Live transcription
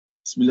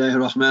بسم الله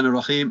الرحمن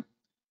الرحيم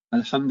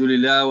الحمد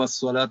لله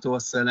والصلاة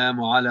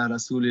والسلام على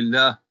رسول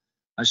الله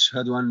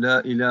أشهد أن لا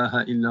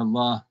إله إلا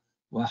الله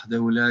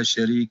وحده لا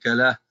شريك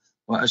له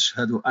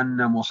وأشهد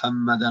أن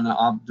محمدا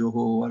عبده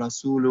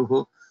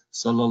ورسوله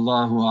صلى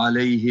الله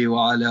عليه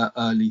وعلى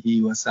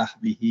آله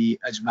وصحبه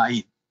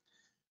أجمعين.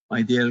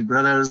 My dear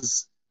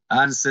brothers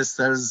and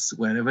sisters,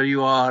 wherever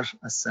you are,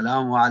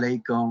 Assalamu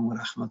alaikum wa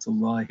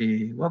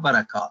rahmatullahi wa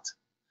barakatuh.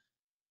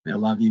 May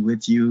Allah be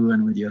with you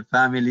and with your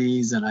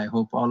families, and I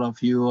hope all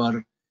of you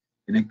are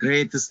in a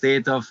great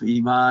state of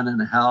Iman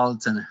and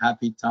health and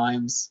happy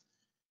times.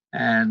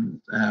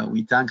 And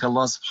we thank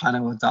Allah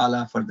subhanahu wa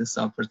ta'ala for this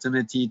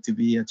opportunity to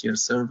be at your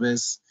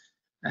service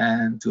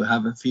and to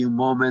have a few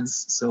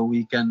moments so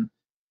we can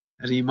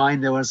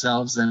remind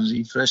ourselves and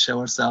refresh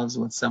ourselves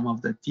with some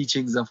of the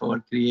teachings of our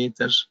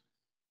Creator.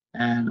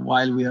 And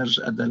while we are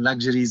at the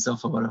luxuries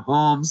of our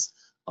homes,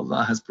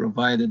 Allah has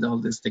provided all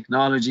this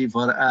technology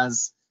for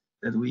us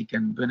that we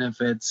can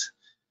benefit,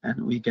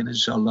 and we can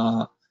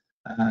inshallah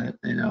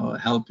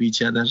help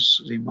each other,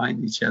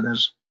 remind each other,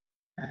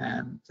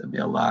 and may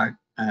Allah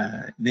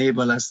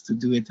enable us to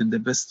do it in the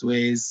best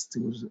ways,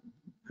 to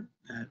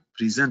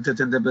present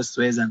it in the best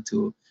ways, and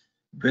to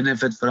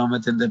benefit from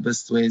it in the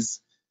best ways.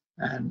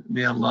 And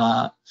may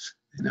Allah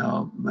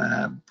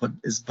put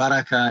His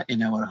barakah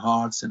in our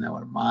hearts, in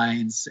our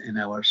minds, in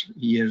our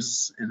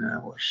ears, in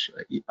our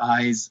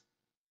eyes.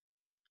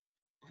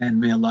 And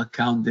may Allah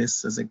count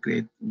this as a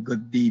great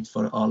good deed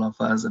for all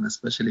of us, and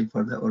especially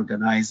for the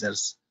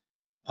organizers.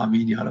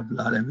 Ameen Ya Rabbal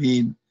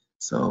Alameen.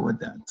 So with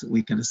that,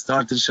 we can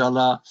start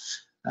inshallah.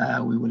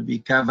 We will be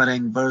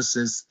covering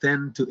verses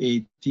 10 to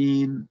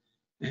 18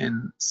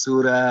 in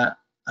Surah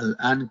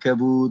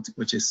Al-Ankabut,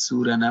 which is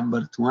Surah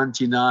number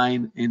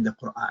 29 in the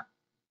Quran.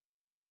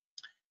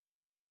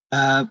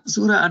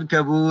 Surah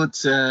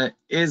Ankabut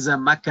is a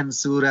Meccan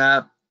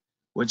surah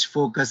which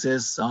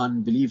focuses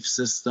on belief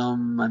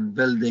system and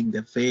building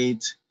the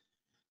faith.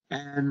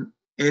 And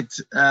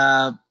it,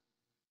 there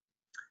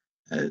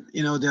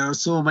are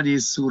so many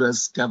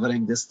surahs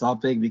covering this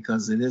topic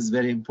because it is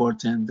very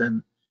important.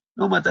 And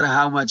no matter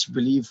how much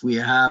belief we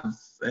have,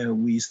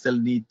 we still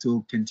need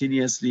to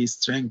continuously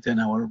strengthen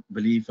our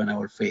belief and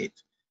our faith.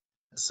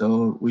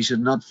 So we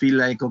should not feel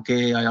like,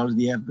 okay, I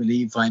already have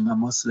belief, I'm a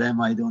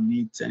Muslim, I don't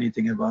need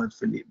anything about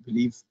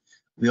belief.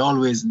 We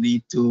always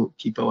need to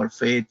keep our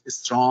faith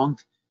strong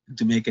and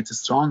to make it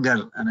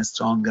stronger and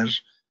stronger.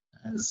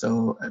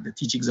 So the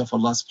teachings of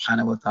Allah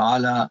subhanahu wa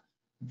ta'ala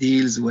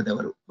deals with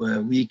our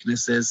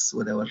weaknesses,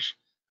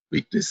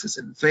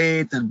 in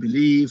faith and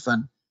belief,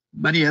 and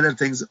many other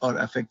things are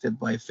affected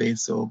by faith.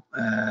 So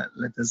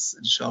let us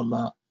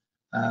inshallah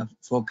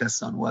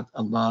focus on what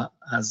Allah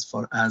has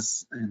for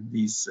us in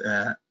these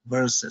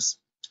verses.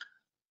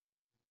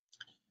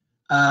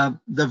 The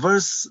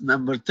verse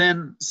number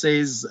 10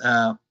 says,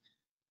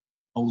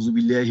 أعوذ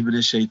بالله من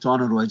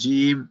الشيطان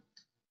الرجيم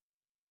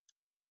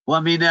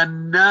ومن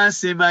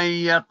الناس من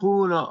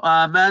يقول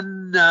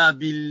آمنا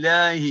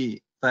بالله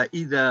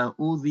فإذا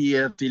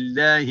أوذي في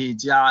الله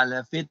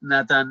جعل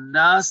فتنة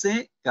الناس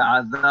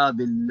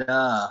كعذاب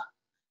الله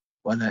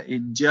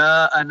ولئن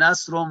جاء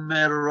نصر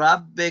من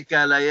ربك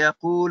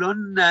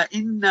ليقولن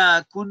إنا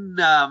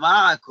كنا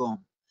معكم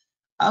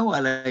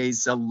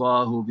أوليس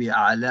الله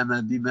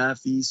بأعلم بما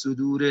في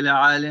صدور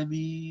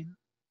العالمين.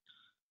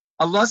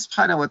 Allah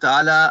subhanahu wa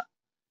ta'ala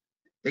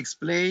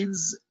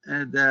explains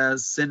the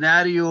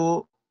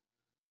scenario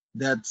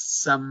that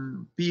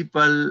some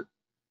people,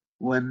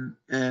 when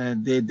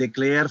they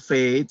declare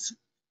faith,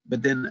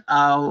 but then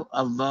how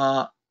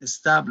Allah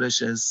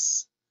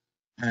establishes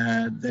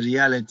the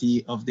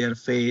reality of their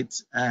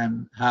faith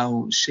and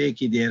how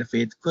shaky their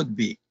faith could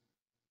be.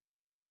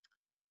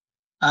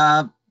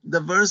 The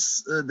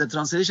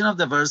translation of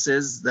the verse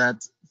is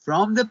that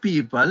from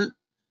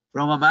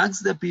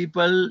amongst the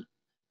people,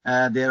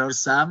 there's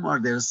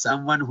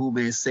someone who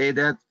may say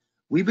that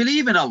we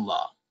believe in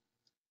Allah.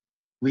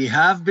 We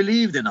have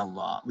believed in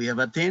Allah. We have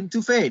attained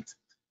to faith.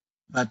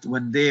 But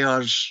when they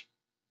are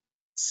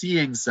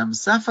seeing some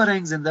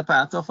sufferings in the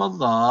path of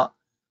Allah,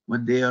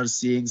 when they are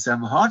seeing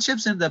some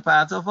hardships in the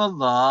path of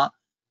Allah,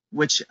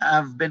 which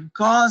have been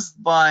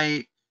caused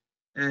by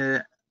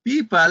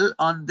people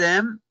on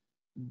them,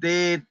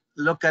 they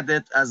look at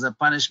it as a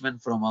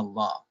punishment from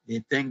Allah.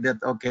 They think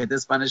that, okay,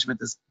 this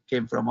punishment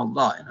came from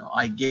Allah.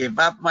 I gave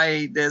up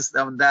my this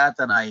and that,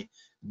 and I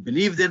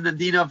believed in the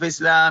deen of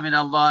Islam, in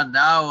Allah.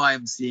 Now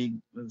I'm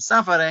seeing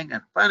suffering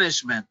and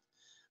punishment.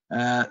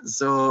 That's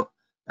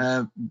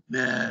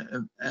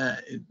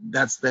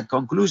the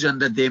conclusion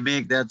that they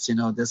make, that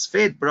this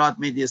faith brought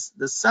me this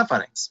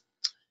sufferings.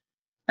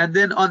 And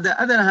then on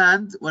the other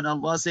hand, when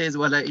Allah says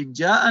وَلَئِنْ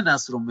جَاءَ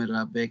نَصْرٌ مِّن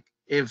رَبِّكَ,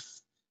 if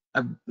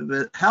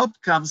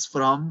help comes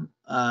from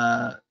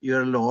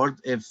your Lord,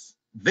 if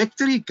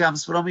victory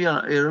comes from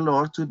your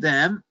Lord to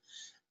them,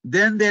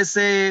 then they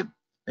say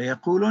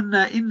يَقُولُنَّ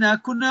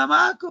إِنَّا كُنَّا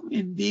مَعَكُمْ,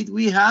 indeed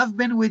we have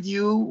been with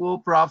you, O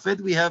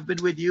Prophet, we have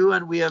been with you,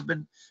 and we have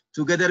been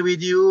together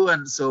with you,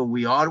 and so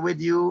we are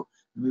with you,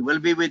 we will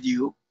be with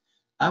you.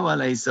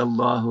 أَوَلَيْسَ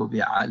اللَّهُ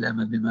بِعَلَمَ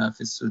بِمَا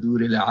فِي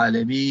الصُّدُورِ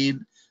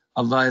الْعَالَمِينَ.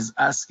 Allah is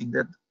asking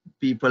that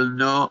people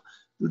know.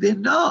 Do they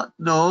not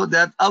know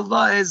that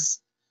Allah is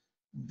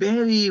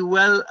very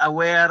well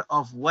aware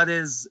of what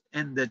is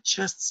in the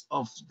chests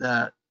of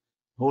the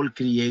whole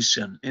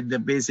creation, in the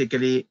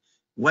basically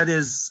what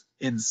is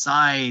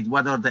inside,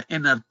 what are the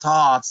inner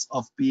thoughts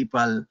of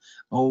people,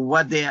 or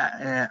what they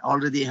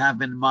already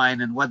have in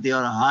mind and what they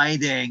are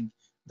hiding?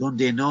 Don't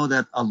they know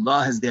that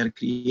Allah is their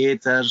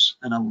creator,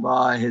 and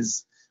Allah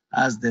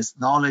has this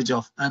knowledge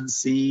of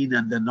unseen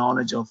and the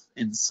knowledge of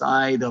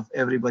inside of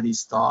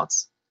everybody's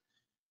thoughts?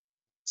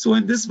 So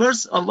in this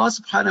verse, Allah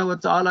subhanahu wa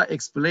ta'ala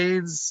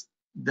explains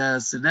the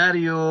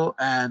scenario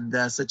and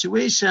the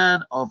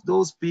situation of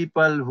those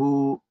people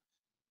who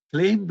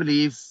claim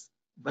belief,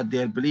 but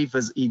their belief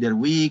is either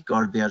weak,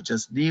 or they are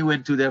just new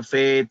into their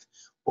faith,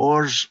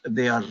 or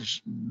they are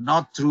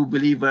not true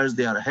believers,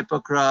 they are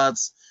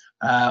hypocrites,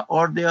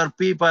 or they are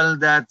people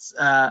that,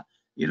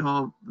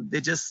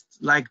 they just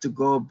like to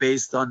go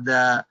based on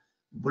the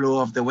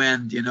blow of the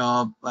wind,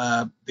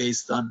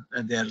 based on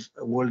their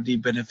worldly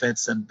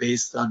benefits and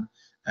based on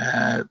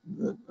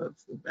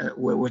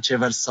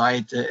whichever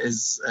side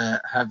is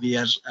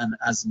heavier and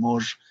has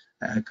more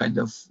kind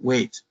of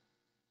weight.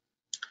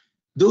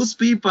 Those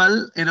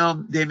people,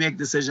 they make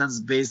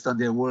decisions based on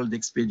their world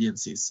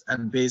experiences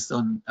and based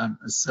on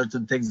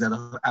certain things that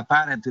are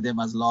apparent to them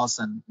as loss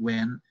and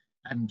win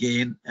and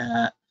gain.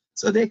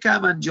 So they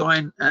come and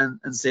join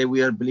and say,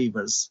 we are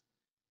believers.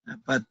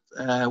 But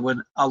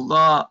when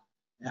Allah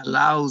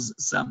allows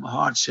some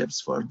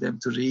hardships for them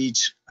to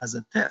reach as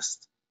a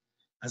test,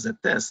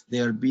 they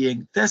are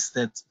being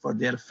tested for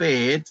their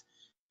faith,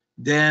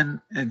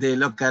 then they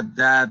look at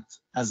that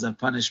as a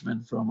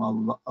punishment from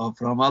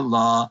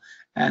Allah,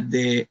 and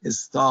they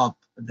stop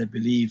the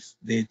belief.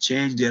 They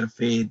change their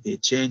faith, they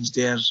change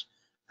their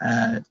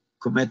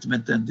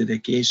commitment and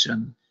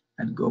dedication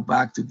and go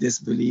back to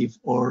disbelief,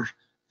 or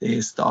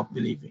they stop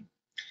believing.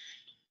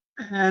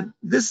 And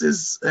this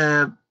is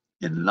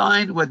in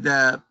line with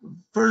the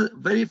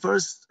very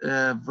first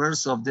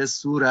verse of this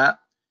surah.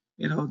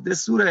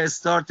 This surah is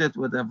started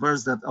with a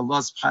verse that Allah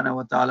subhanahu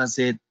wa ta'ala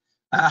said,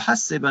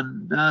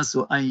 أَحَسِّبَ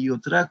النَّاسُ أَن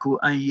يُتْرَكُوا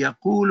أَن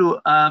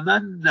يَقُولُوا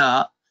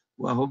آمَنَّا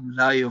وَهُمْ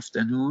لَا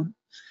يُفْتَنُونَ.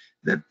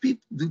 That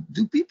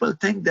do people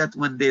think that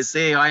when they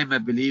say, I am a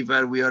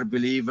believer, we are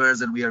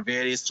believers, and we are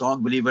very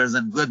strong believers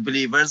and good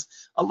believers,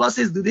 Allah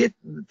says, do they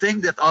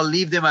think that I'll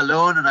leave them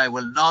alone and I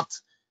will not,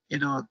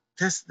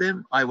 test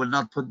them? I will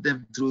not put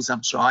them through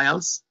some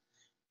trials?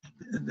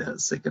 In the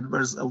second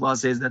verse, Allah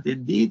says that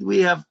indeed we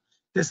have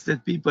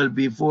tested people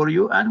before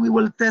you, and we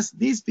will test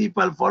these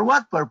people for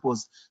what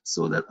purpose?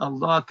 So that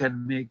Allah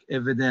can make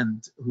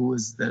evident who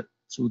is the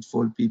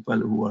truthful people,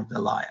 who are the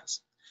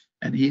liars.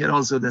 And here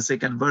also the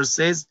second verse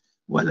says,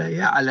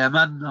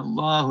 وَلَيَعْلَمَنَّ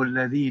اللَّهُ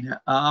الَّذِينَ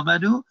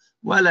آمَنُوا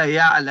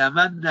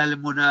وَلَيَعْلَمَنَّ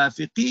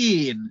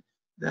الْمُنَافِقِينَ.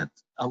 That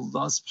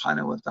Allah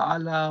subhanahu wa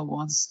ta'ala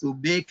wants to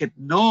make it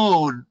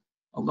known.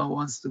 Allah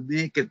wants to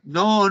make it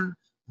known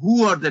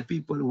who are the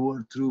people who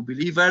are true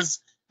believers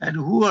and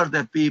who are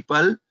the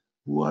people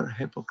who are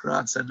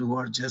hypocrites and who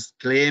are just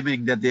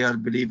claiming that they are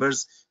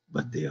believers,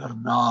 but they are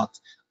not,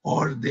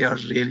 or they are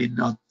really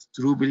not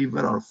true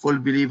believer or full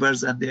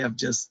believers, and they have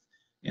just,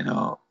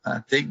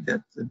 think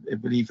that a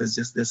belief is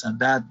just this and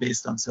that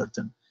based on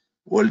certain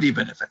worldly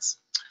benefits.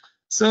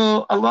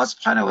 So Allah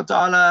subhanahu wa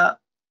ta'ala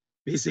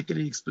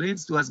basically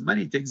explains to us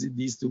many things in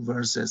these two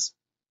verses,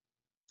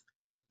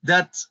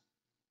 that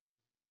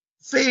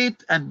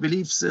faith and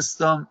belief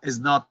system is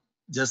not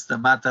just a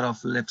matter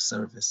of lip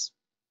service.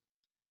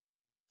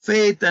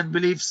 Faith and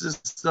belief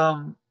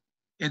system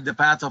in the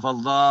path of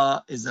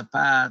Allah is a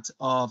path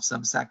of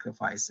some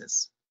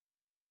sacrifices.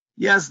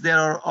 Yes, there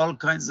are all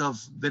kinds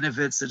of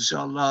benefits,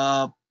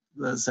 inshallah,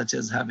 such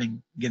as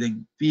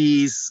getting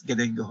peace,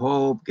 getting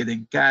hope,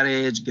 getting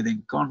courage,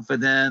 getting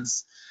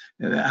confidence,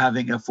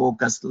 having a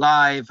focused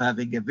life,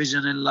 having a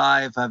vision in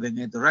life, having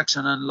a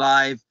direction in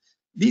life.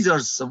 These are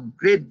some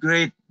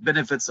great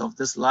benefits of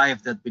this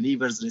life that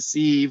believers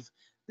receive,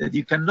 that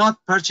you cannot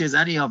purchase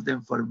any of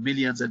them for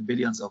millions and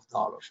billions of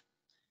dollars.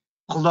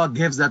 Allah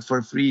gives that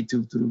for free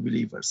to true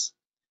believers.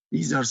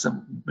 These are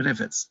some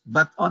benefits.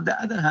 But on the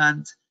other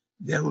hand,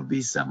 there will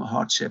be some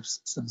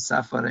hardships, some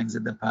sufferings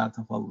in the path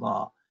of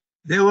Allah.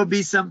 There will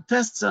be some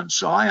tests and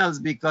trials,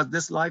 because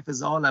this life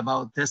is all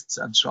about tests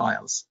and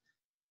trials.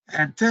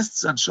 And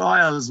tests and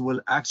trials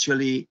will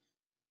actually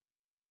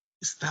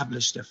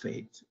establish the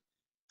faith.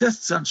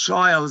 Tests and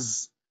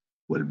trials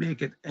will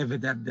make it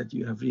evident that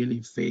you have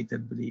really faith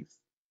and belief.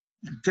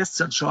 And tests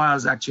and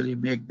trials actually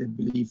make the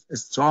belief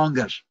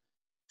stronger.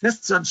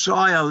 Tests and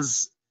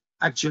trials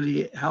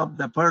actually help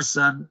the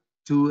person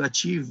to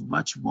achieve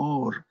much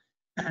more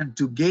and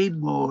to gain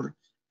more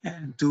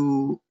and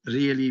to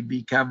really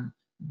become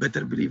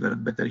better believer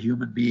and better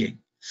human being.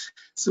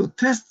 So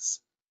tests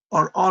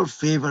are all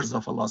favors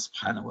of Allah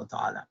subhanahu wa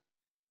ta'ala,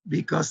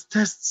 because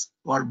tests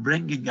are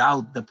bringing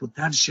out the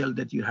potential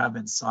that you have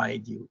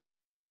inside you.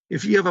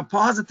 If you have a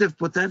positive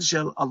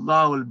potential,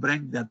 Allah will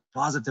bring that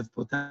positive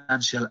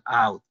potential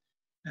out.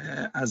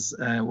 as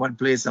one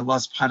place Allah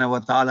subhanahu wa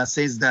ta'ala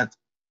says that,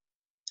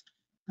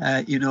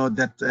 that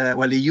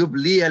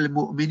وَلِيُبْلِيَ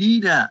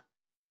الْمُؤْمِنِينَ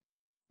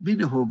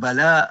مِنْهُ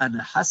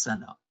بَلَاءً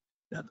حَسَنًا,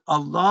 that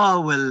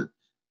Allah will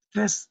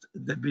test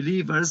the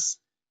believers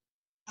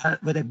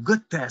with a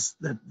good test,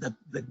 that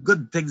the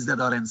good things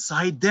that are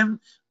inside them,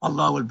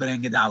 Allah will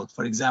bring it out.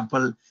 For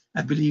example,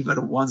 a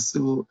believer wants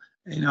to,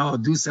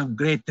 do some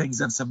great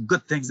things and some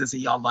good things, and say,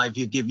 Ya Allah, if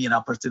you give me an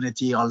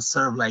opportunity, I'll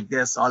serve like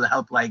this, I'll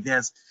help like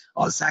this,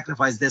 I'll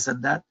sacrifice this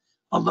and that.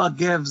 Allah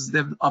gives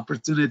them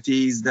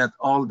opportunities that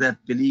all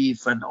that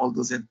belief and all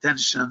those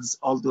intentions,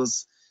 all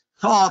those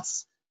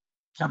thoughts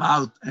come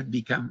out and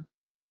become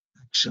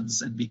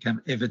actions and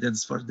become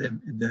evidence for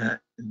them in the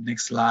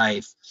next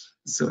life,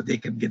 so they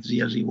can get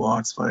real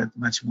rewards for it,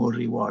 much more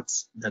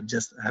rewards than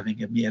just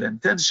having a mere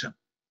intention.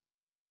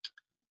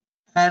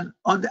 And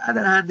on the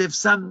other hand, if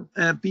some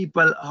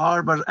people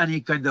harbor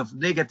any kind of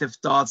negative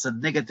thoughts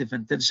and negative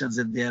intentions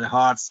in their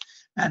hearts,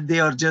 and they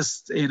are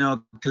just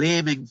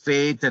claiming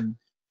faith, and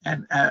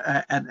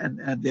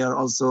they are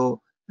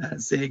also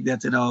saying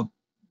that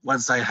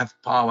once I have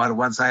power,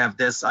 once I have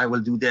this, I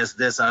will do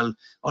this, I'll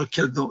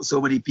kill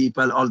so many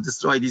people, I'll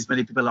destroy these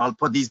many people, I'll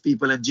put these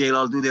people in jail,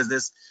 I'll do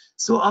this.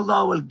 So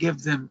Allah will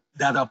give them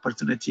that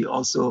opportunity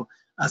also,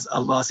 as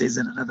Allah says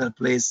in another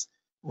place,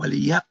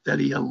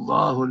 وَلِيَبْتَلِيَ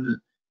اللَّهُ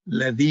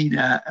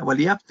الَّذِينَ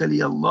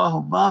وَلِيَبْتَلِيَ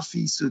اللَّهُ مَا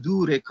فِي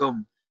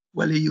صُدُورِكُمْ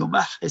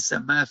وَلِيُمَحِّصَ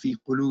مَا فِي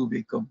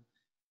قُلُوبِكُمْ.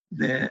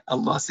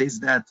 Allah says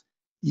that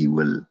He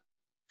will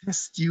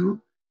test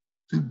you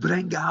to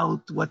bring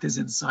out what is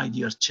inside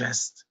your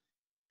chest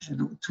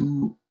and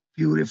to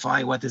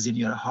purify what is in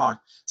your heart.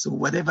 So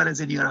whatever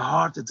is in your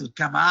heart, it will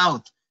come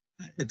out.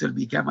 It will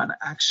become an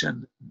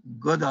action,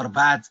 good or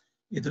bad,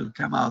 it will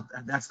come out.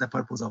 And that's the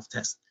purpose of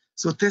test.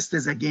 So test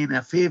is again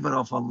a favor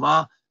of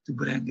Allah to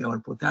bring our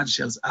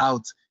potentials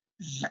out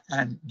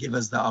and give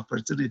us the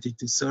opportunity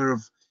to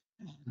serve.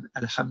 And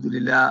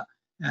alhamdulillah,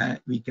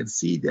 we can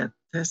see that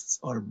tests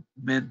are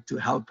meant to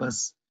help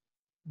us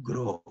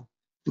grow,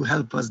 to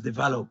help us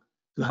develop,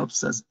 to help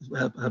us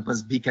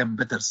become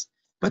better.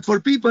 But for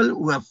people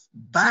who have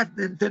bad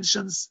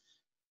intentions,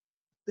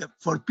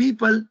 for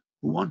people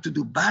who want to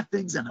do bad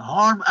things and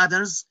harm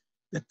others,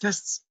 the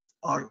tests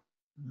are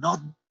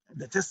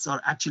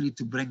actually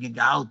to bringing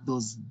out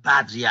those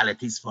bad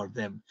realities for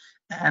them,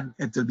 and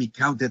it will be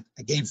counted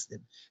against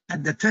them.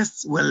 And the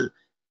tests will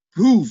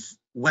prove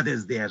what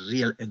is their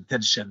real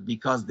intention,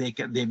 because they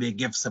may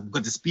give some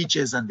good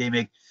speeches and they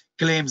may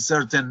claim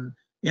certain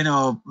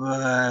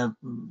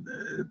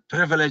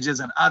privileges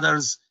and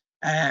others,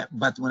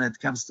 but when it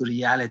comes to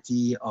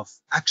reality of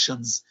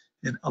actions,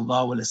 then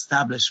Allah will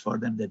establish for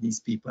them that these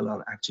people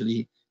are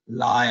actually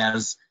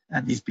liars,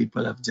 and these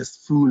people have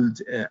just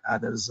fooled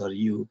others or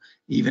you.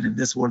 Even in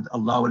this world,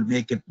 Allah will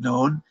make it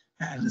known,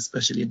 and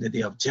especially in the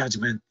day of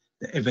judgment,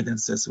 the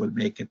evidences will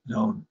make it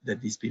known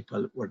that these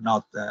people were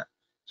not the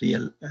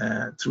real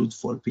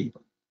truthful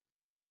people.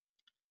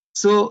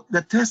 So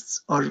the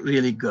tests are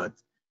really good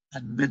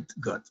and meant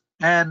good.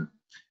 And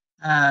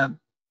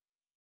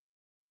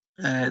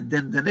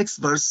then the next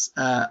verse,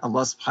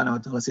 Allah subhanahu wa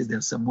ta'ala says,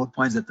 there's some more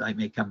points that I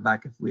may come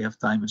back if we have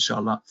time,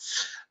 inshallah,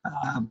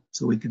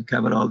 so we can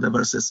cover all the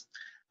verses.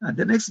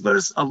 The next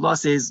verse, Allah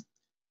says,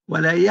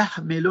 وَلَا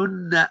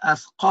يَحْمِلُنَّ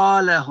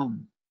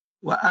أَثْقَالَهُمْ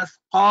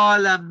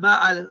وَأَثْقَالًا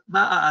مَعَ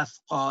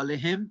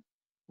أَثْقَالِهِمْ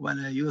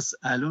وَلَا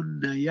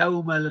يُسْأَلُنَّ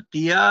يَوْمَ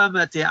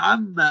الْقِيَامَةِ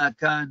عَمَّا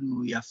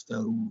كَانُوا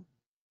يَفْتَرُونَ.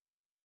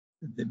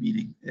 The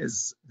meaning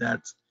is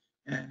that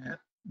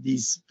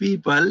these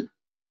people,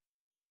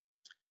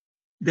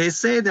 they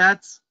say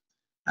that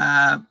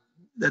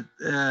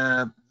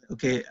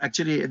okay,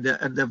 actually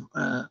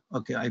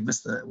okay, I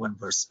missed one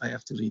verse. I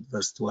have to read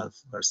verse 12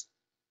 first.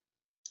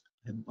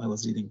 I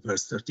was reading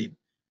verse 13.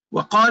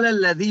 وقال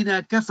الذين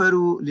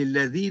كفروا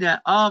للذين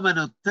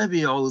آمنوا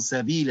اتبعوا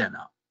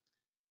سبيلنا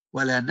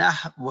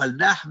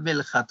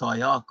ولنحمل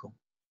خطاياكم.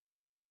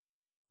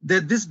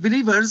 That these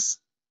believers,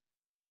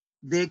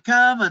 they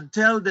come and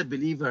tell the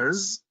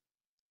believers,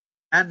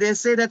 and they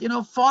say that,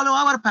 follow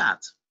our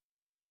path,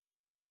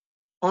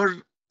 or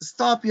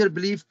stop your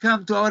belief,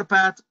 come to our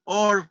path,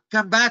 or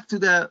come back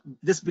to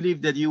this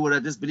belief that you were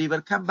a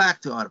disbeliever, come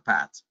back to our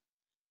path.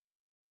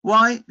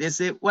 Why? They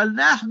say,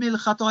 وَلْنَحْمِلْ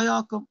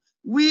خَطَايَاكُمْ.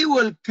 We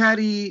will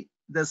carry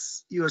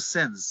your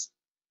sins.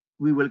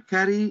 We will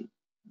carry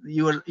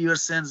your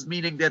sins,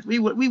 meaning that we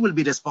will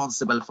be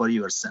responsible for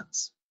your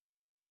sins.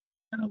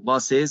 And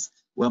Allah says,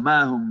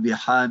 وَمَا هُمْ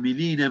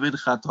بِحَامِلِينَ مِنْ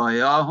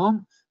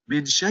خَطَايَاهُمْ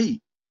مِنْ شَيْءٍ.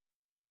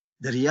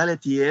 The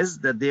reality is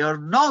that they are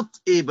not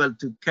able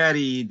to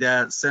carry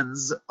the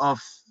sins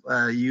of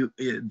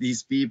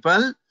these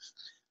people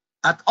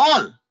at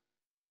all.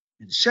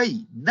 In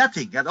shay,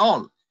 nothing at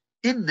all.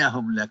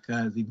 إِنَّهُمْ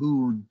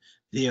لَكَاذِبُونَ.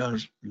 They are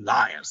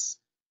liars.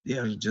 They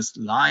are just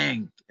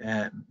lying.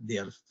 They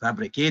are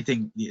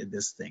fabricating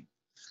this thing.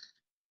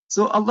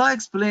 So Allah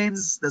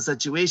explains the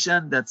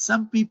situation that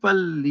some people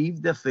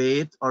leave the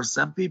faith, or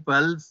some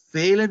people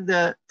fail in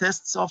the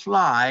tests of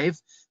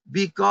life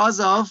because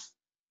of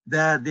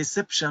the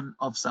deception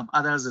of some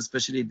others,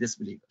 especially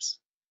disbelievers.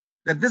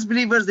 That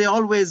disbelievers, they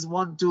always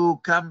want to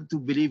come to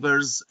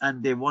believers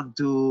and they want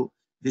to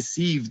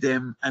deceive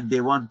them and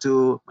they want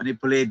to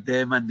manipulate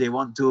them and they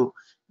want to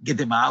get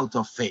them out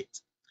of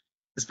faith.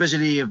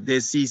 Especially if they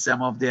see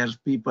some of their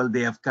people,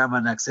 they have come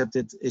and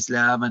accepted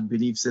Islam and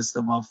belief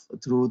system of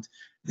truth,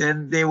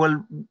 then they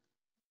will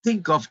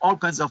think of all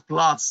kinds of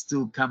plots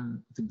to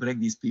come to bring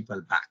these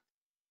people back.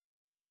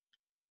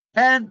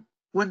 And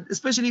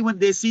especially when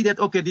they see that,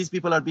 okay, these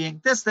people are being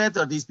tested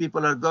or these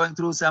people are going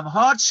through some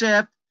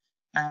hardship,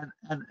 and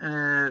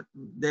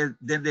then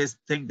they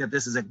think that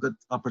this is a good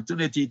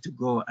opportunity to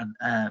go and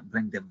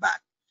bring them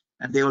back.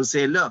 And they will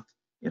say, look,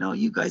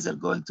 you guys are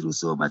going through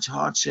so much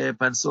hardship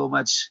and so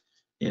much,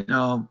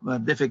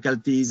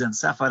 difficulties and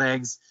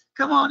sufferings.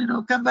 Come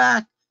on, come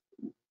back.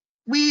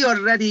 We are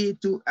ready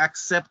to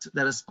accept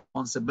the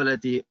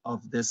responsibility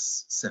of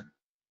this sin.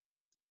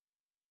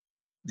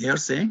 They are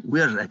saying,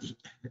 we are ready.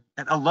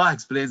 And Allah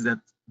explains that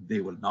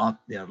they will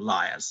not, they are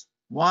liars.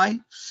 Why?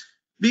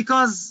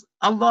 Because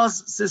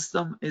Allah's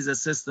system is a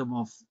system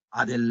of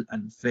adl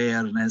and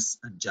fairness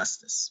and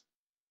justice.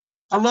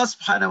 Allah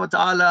subhanahu wa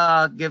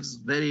ta'ala gives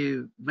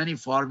very many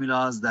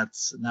formulas that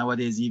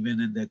nowadays, even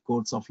in the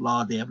courts of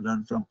law, they have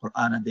learned from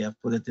Quran and they have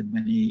put it in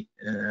many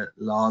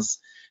laws.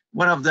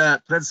 One of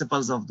the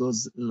principles of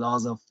those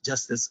laws of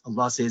justice,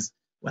 Allah says,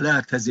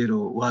 وَلَا تَزِرُ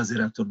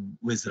وَازِرَةٌ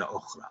وِزْرَ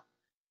أُخْرَى,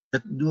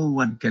 that no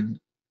one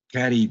can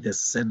carry the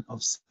sin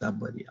of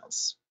somebody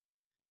else.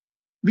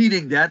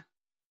 Meaning that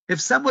if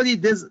somebody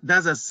does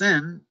a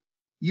sin,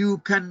 you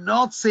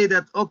cannot say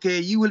that, okay,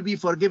 you will be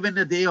forgiven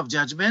the day of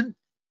judgment,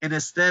 and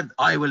instead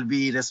I will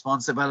be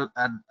responsible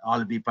and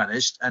I'll be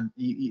punished and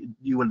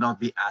you will not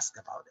be asked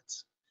about it.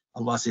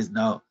 Allah says,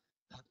 no,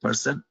 that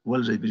person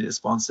will be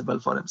responsible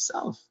for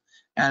himself,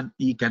 and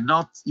you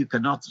cannot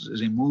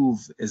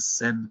remove his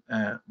sin.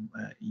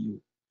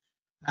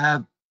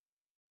 And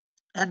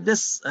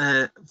this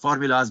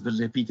formula has been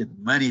repeated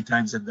many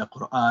times in the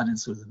Quran, in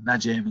Surah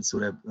Najm, in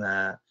Surah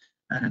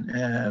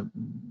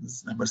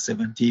number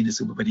 17,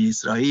 Surah Bani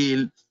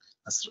Israel,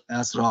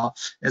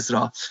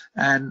 Isra,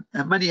 and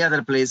many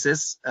other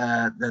places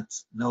that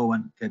no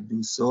one can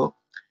do so.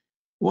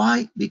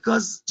 Why?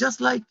 Because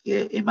just like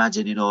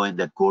imagine, in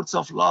the courts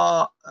of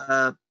law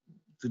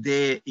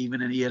today,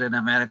 even here in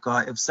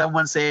America, if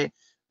someone say,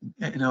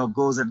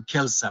 goes and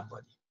kills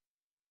somebody,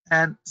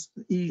 and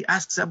he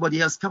asks somebody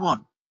else, come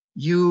on,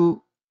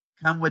 you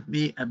come with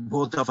me and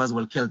both of us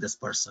will kill this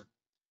person.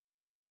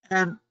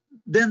 And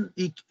then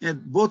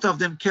both of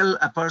them kill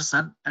a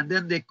person, and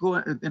then they go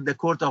in the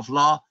court of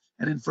law,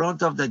 and in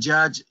front of the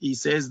judge, he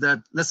says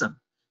that, listen,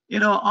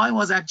 I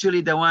was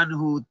actually the one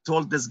who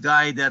told this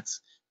guy that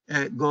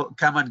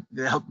come and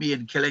help me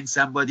in killing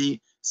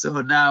somebody.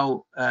 So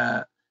now,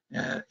 I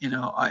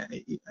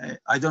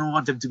don't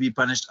want him to be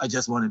punished. I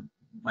just want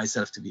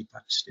myself to be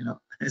punished.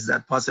 Is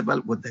that possible?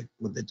 Would the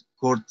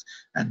court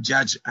and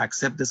judge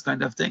accept this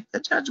kind of thing? The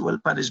judge will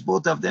punish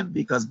both of them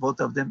because both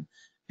of them,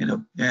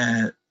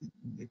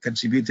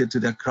 contributed to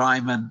the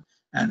crime,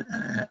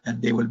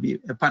 and they will be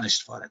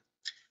punished for it.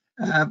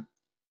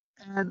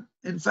 And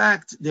in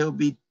fact, there will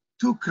be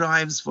two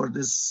crimes for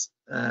this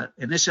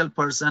initial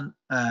person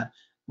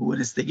who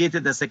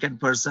instigated the second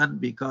person,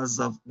 because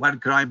of one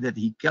crime that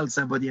he killed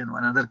somebody and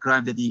another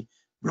crime that he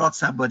brought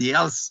somebody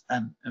else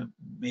and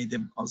made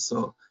him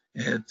also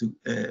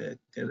to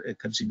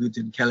contribute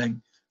in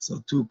killing.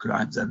 So two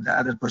crimes, and the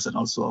other person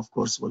also, of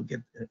course, will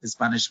get his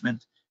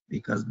punishment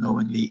because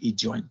knowingly he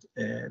joined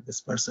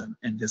this person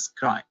in this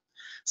crime.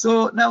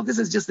 So now this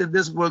is just in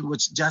this world,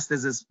 which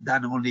justice is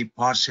done only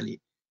partially.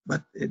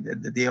 But in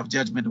the day of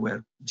judgment,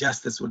 where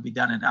justice will be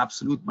done in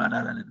absolute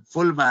manner and in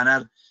full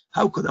manner,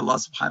 how could Allah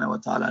subhanahu wa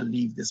ta'ala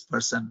leave this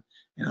person?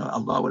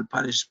 Allah will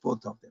punish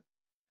both of them.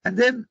 And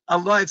then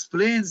Allah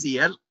explains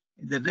here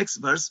in the next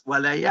verse,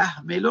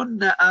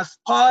 وَلَيَحْمِلُنَّ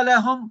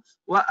أَثْقَالَهُمْ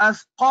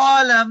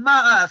وَأَثْقَالَ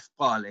مَعَ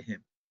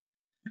أَثْقَالِهِمْ,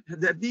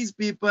 that these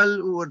people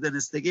who were the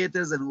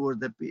instigators and who were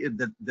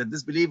the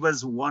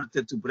disbelievers who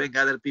wanted to bring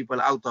other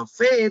people out of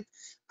faith,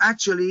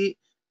 actually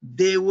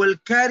they will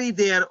carry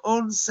their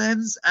own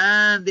sins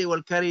and they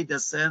will carry the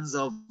sins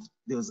of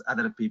those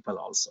other people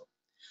also.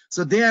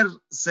 So their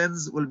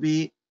sins will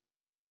be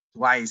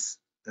twice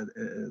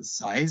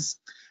size.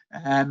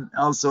 And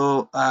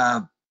also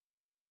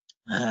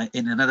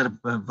in another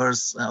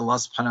verse, Allah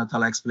subhanahu wa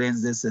ta'ala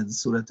explains this in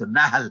Surah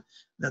An-Nahl,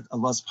 that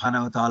Allah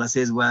subhanahu wa ta'ala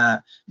says,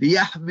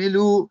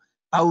 وَلِيَحْمِلُوا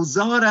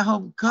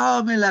أَوْزَارَهُمْ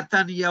كَامِلَةً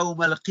يَوْمَ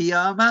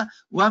الْقِيَامَةِ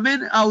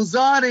وَمِنْ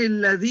أَوْزَارِ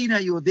الَّذِينَ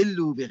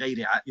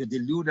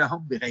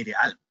يُضِلُّونَهُمْ بِغَيْرِ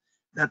عِلْمٍ.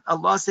 That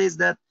Allah says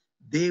that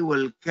they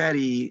will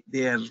carry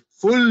their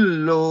full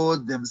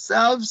load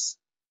themselves,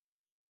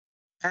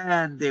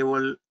 and they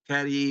will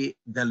carry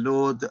the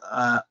load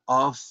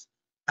of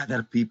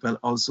other people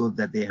also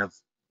that they have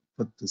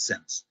put to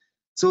sins.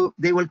 So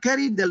they will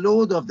carry the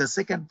load of the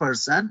second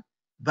person,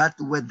 but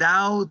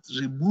without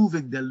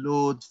removing the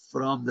load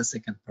from the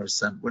second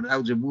person,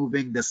 without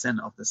removing the sin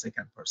of the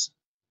second person.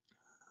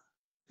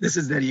 This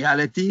is the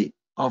reality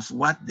of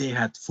what they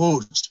had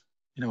forged.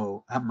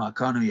 أَمَّا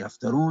كَانُوا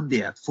يَفْتَرُونَ, they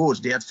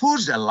had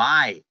forged a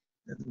lie.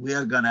 We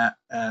are gonna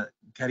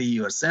carry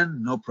your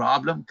sin, no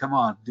problem. Come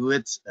on, do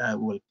it.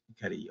 We'll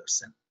carry your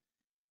sin.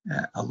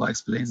 Allah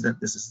explains that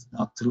this is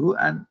not true,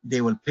 and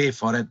they will pay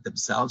for it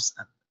themselves.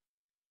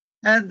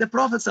 And the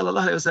Prophet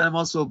ﷺ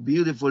also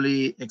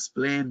beautifully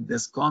explained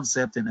this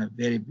concept in a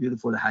very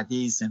beautiful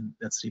hadith, and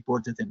that's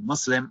reported in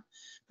Muslim.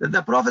 That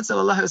the Prophet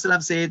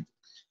ﷺ said,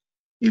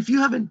 if you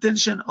have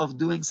intention of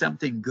doing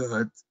something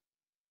good,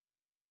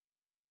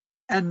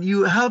 and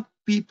you help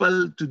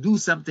people to do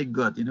something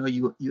good,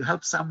 you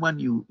help someone,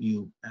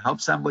 you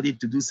help somebody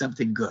to do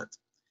something good,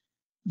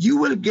 you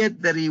will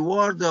get the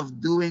reward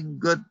of doing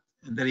good,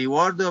 the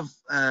reward of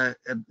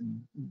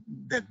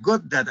the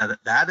good that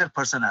the other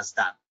person has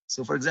done.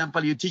 So for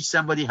example, you teach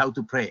somebody how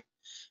to pray.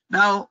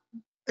 Now,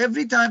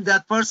 every time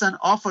that person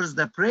offers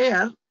the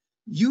prayer,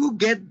 you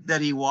get the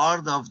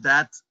reward of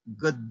that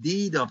good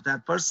deed of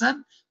that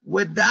person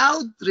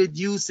without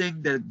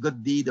reducing the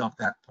good deed of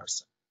that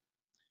person.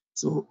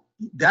 So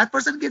that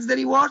person gets the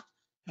reward,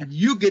 and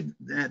you get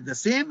the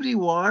same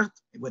reward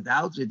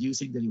without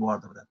reducing the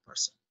reward of that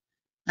person.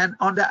 And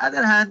on the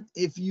other hand,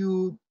 if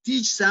you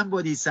teach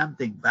somebody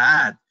something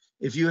bad,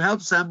 if you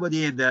help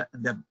somebody in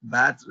the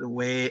bad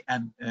way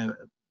and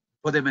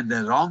put him in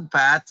the wrong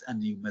path,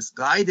 and you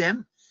misguide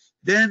him,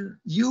 then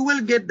you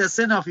will get the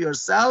sin of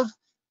yourself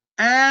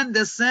and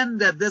the sin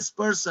that this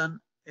person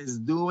is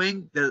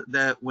doing.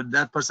 When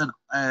that person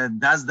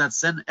does that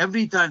sin,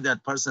 every time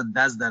that person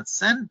does that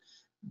sin,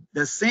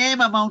 the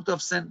same amount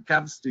of sin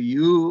comes to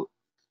you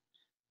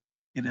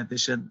in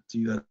addition to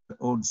your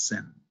own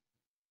sin.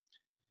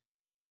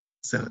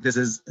 So this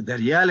is the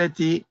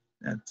reality,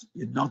 that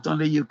not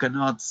only you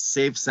cannot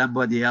save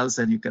somebody else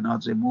and you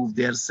cannot remove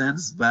their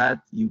sins, but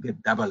you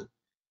get double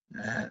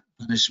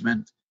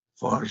punishment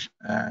for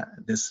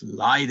this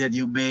lie that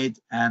you made,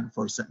 and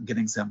for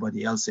getting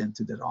somebody else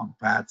into the wrong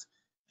path,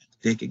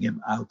 taking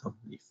him out of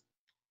belief.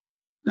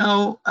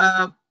 Now,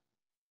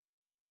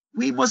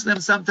 we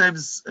Muslims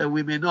sometimes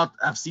we may not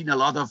have seen a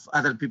lot of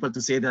other people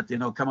to say that,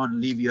 come on,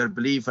 leave your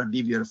belief and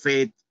leave your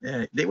faith.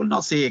 They will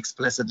not say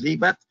explicitly,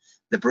 but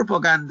the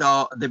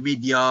propaganda, the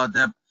media,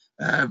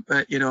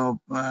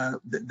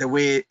 the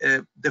way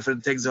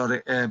different things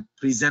are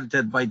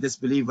presented by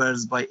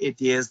disbelievers, by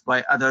atheists,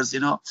 by others,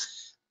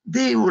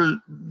 they will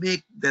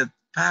make the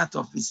path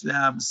of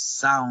Islam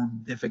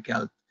sound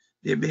difficult.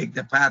 They make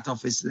the path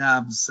of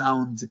Islam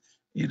sound,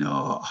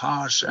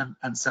 harsh,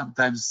 and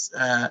sometimes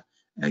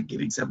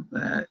giving some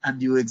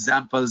undue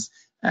examples,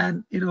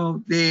 and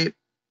they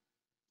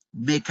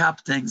make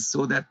up things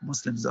so that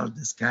Muslims are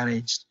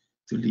discouraged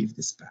to leave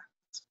this path.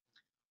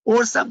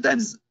 Or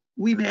sometimes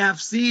we may have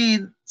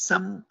seen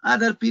some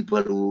other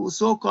people who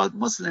so-called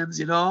Muslims,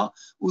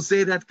 who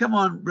say that, come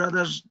on,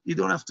 brothers, you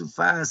don't have to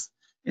fast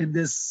in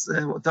this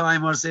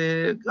time, or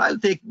say, I'll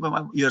take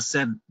your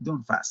sin,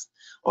 don't fast,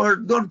 or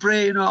don't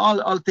pray,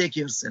 I'll take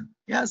your sin.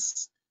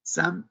 Yes,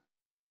 some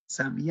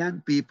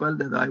young people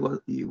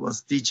that he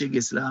was teaching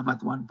Islam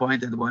at one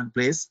point at one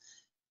place,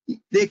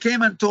 they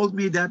came and told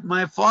me that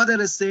my father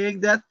is saying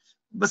that,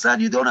 Basan,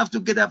 you don't have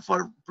to get up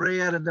for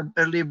prayer in the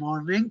early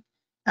morning,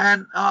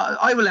 and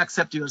I will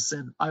accept your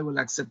sin. I will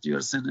accept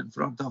your sin in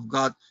front of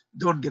God.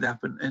 Don't get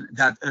up in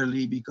that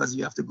early, because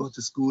you have to go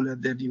to school,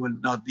 and then you will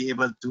not be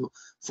able to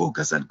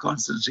focus and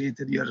concentrate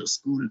in your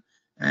school,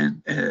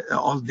 and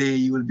all day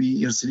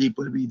your sleep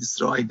will be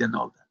destroyed and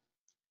all that.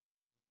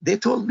 They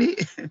told me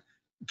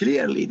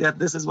clearly that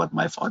this is what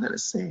my father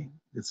is saying.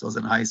 This was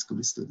a high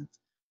school student,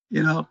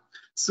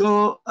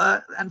 So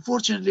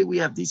unfortunately, we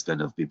have these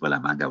kind of people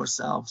among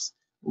ourselves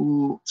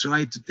who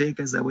try to take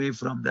us away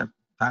from the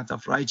path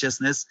of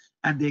righteousness,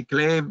 and they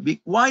claim,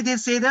 why they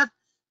say that?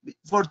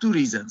 For two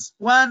reasons.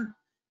 One,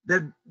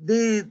 that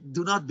they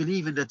do not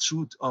believe in the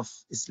truth of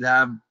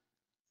Islam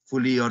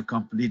fully or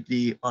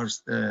completely or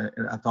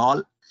at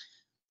all.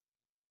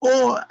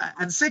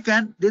 And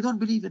second, they don't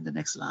believe in the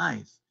next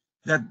life.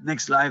 That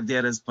next life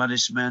there is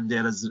punishment,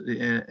 there is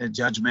a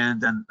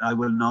judgment, and I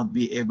will not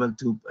be able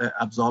to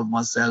absolve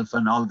myself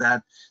and all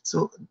that.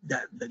 So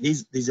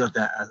these are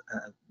the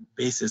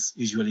basis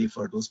usually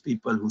for those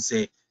people who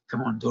say,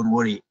 come on, don't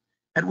worry.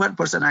 And one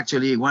person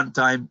actually, one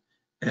time,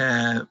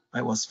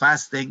 I was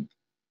fasting,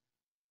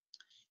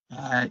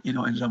 in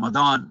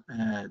Ramadan,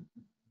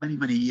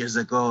 many years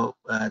ago.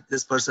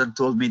 This person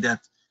told me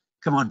that,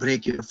 come on,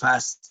 break your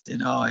fast.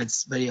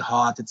 It's very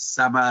hot. It's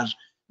summer.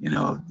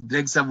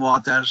 Drink some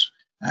water.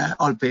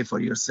 I'll pay for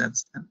your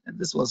sins. And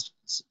this was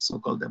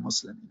so-called a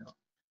Muslim.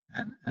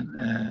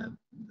 And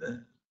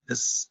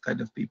this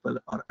kind of people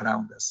are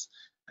around us,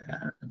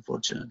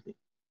 unfortunately.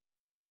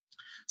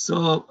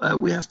 So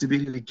we have to be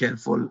really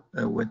careful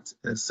with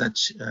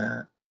such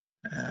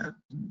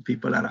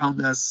people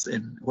around us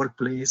in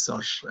workplace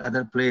or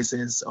other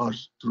places, or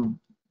through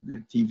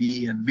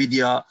TV and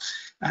media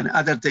and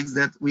other things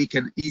that we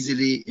can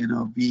easily,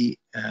 be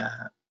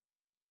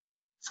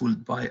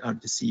fooled by or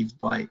deceived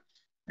by,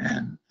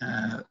 and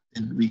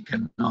we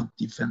cannot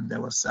defend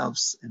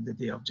ourselves in the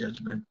day of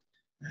judgment.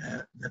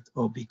 That,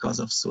 because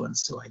of so and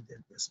so I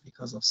did this,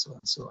 because of so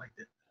and so I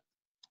did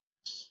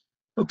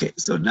that. Okay,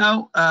 so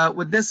now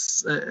with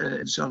this,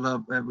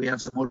 inshallah, we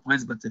have some more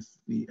points, but if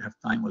we have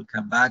time, we'll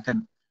come back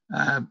and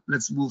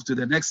let's move to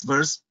the next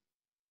verse.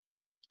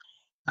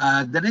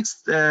 The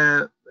next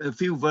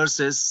few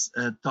verses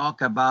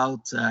talk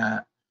about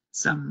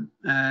some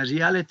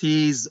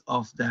realities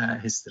of the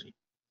history.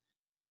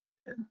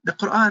 The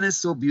Quran is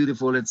so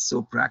beautiful, it's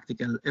so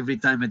practical. Every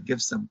time it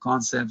gives some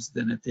concepts,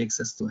 then it takes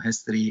us to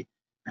history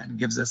and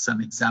gives us some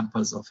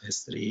examples of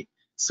history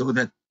so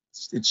that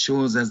it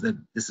shows us that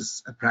this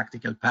is a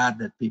practical path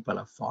that people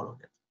have followed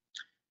it.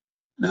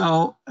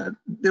 Now,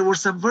 there were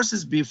some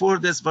verses before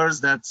this verse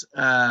that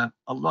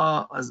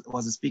Allah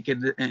was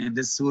speaking in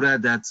this surah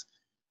that,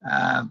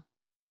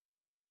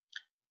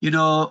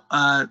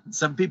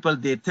 some people,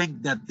 they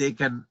think that they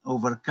can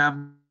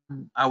overcome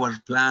our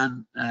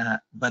plan,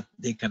 but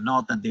they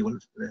cannot, and they will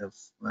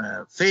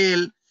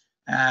fail.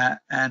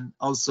 And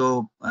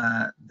also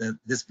the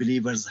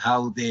disbelievers,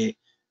 how they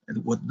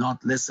would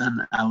not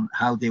listen,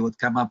 how they would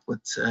come up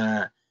with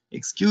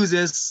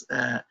excuses,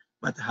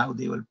 but how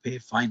they will pay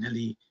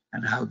finally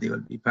and how they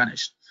will be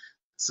punished.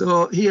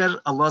 So here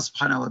Allah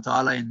subhanahu wa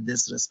ta'ala, in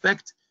this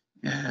respect,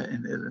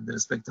 in the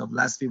respect of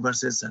last few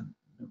verses and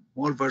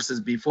more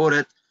verses before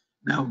it,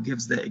 now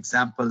gives the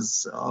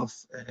examples of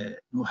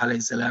Nuh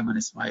alayhi salam and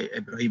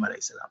Ibrahim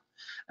alayhi salam.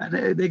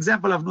 And the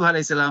example of Nuh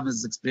alayhi salam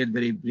is explained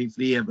very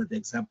briefly, but the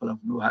example of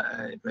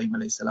Ibrahim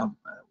alayhi salam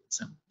with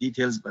some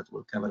details, but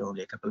we'll cover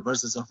only a couple of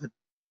verses of it.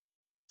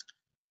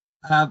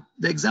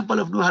 The example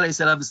of Nuh alayhi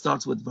salam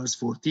starts with verse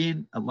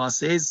 14. Allah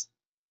says,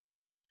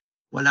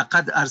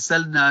 وَلَقَدْ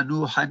أَرْسَلْنَا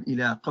نُوحًا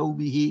إِلَىٰ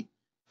قَوْمِهِ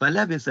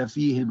فَلَبِثَ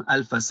فِيهِمْ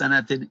أَلْفَ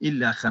سَنَةٍ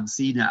إِلَّا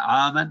 50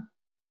 عَامًا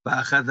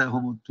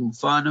فَأَخَذَهُمُ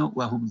الطُّوفَانُ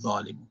وَهُمْ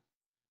ظَالِمُونَ.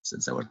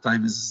 Since our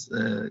time is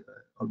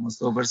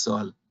almost over, so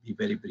I'll be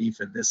very brief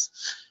in this.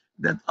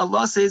 That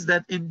Allah says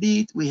that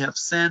indeed we have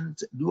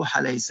sent Nuh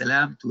alayhi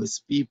salam to his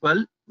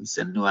people. We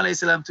sent Nuh alayhi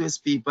salam to his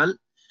people,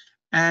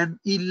 and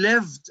he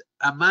lived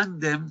among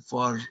them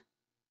for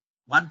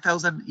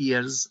 1,000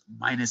 years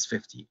minus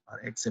 50, or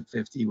except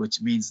 50,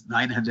 which means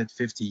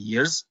 950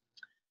 years.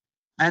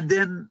 And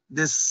then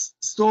this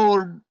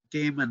storm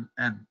came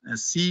and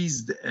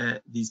seized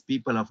these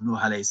people of Nuh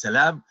alayhi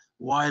salam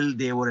while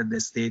they were in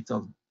the state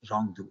of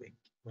wrongdoing,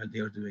 while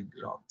they were doing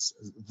wrongs.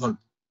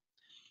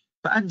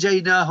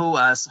 فأنجيناه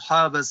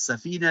وأصحاب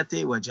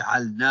السفينة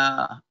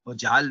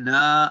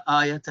وجعلنا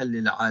آية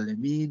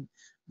للعالمين.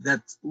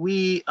 That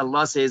we,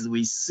 Allah says,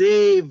 we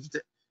saved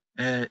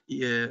Nuh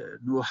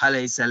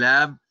alayhi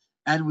salam,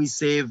 and we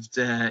saved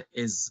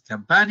his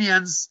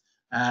companions,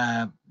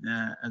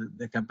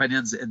 the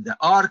companions in the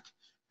ark,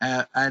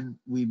 and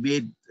we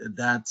made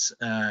that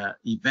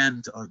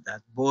event, or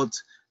that boat,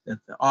 that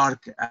the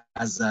ark,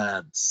 as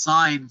a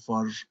sign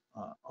for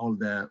all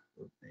the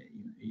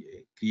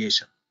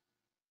creation.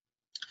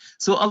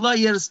 So Allah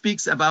here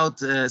speaks about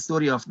the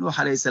story of Nuh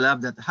alayhi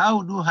salam, that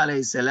how Nuh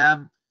alayhi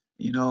salam,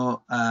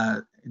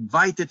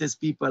 invited his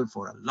people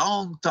for a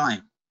long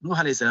time. Nuh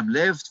alayhi salam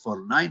lived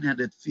for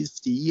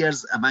 950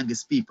 years among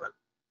his people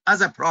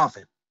as a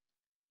prophet.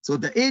 So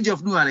the age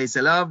of Nuh alayhi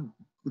salam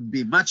could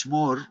be much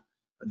more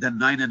than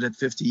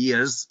 950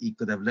 years. He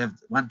could have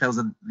lived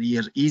 1,000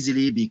 years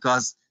easily,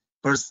 because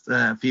first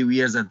few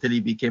years until he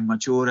became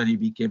mature and he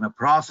became a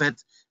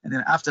prophet. And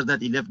then after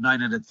that, he lived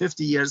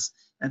 950 years.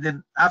 And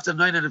then after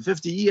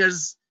 950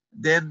 years,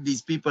 then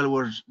these people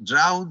were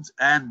drowned.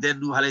 And then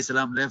Nuh alayhi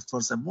salam left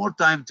for some more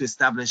time to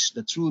establish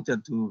the truth,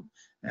 and to,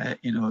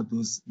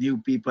 those new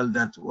people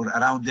that were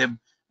around him,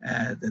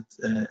 that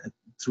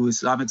through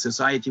Islamic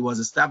society was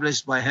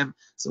established by him.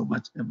 So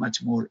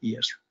much more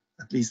years,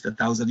 at least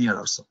 1,000 years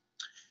or so.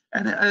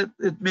 And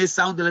it may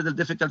sound a little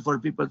difficult for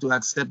people to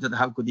accept that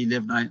how could he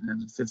live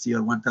 950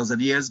 or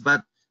 1,000 years,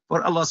 but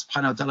for Allah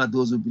subhanahu wa ta'ala,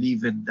 those who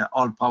believe in the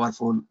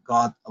all-powerful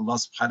God, Allah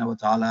subhanahu wa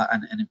ta'ala,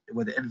 and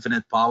with the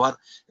infinite power,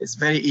 it's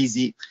very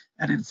easy.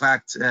 And in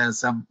fact,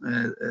 some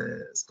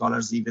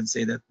scholars even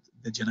say that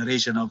the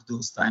generation of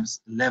those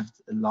times lived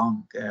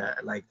long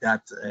like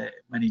that,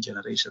 many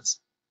generations.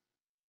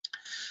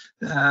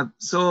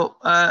 So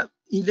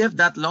he lived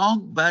that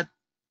long, but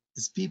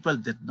his people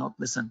did not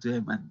listen to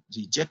him and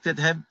rejected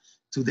him,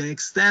 to the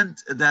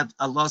extent that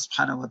Allah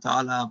subhanahu wa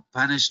ta'ala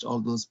punished all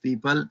those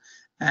people,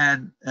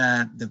 and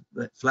the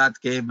flood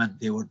came and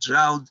they were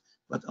drowned.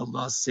 But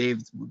Allah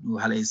saved Nuh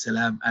alayhi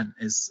salam and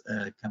his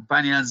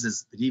companions,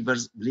 his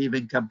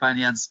believing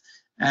companions,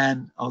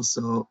 and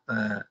also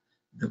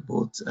the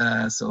boat.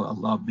 So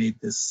Allah made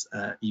this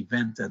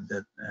event and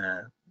that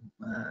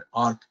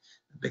ark,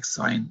 big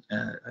sign.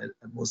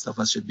 Most of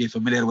us should be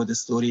familiar with the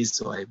story,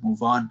 so I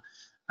move on.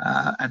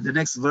 And the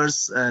next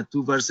verse,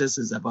 2 verses,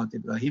 is about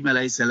Ibrahim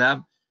alayhi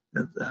salam.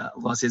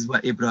 Allah says,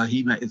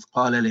 وَإِبْرَاهِيمَ إِذْ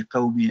قَالَ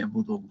لِقَوْمِ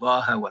اعْبُدُوا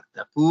اللَّهَ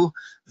وَاتَّقُوهُ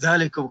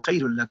ذَلِكُمْ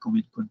خَيْرٌ لَكُمْ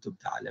إِن كُنتُمْ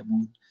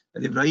تَعْلَمُونَ.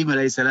 That Ibrahim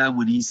alayhi salam,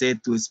 when he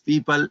said to his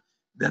people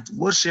that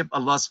worship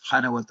Allah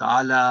subhanahu wa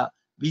ta'ala,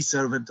 be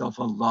servant of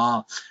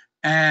Allah,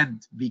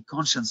 and be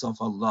conscious of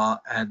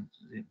Allah, and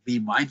be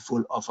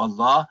mindful of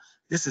Allah,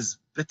 this is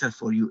better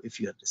for you if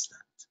you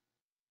understand.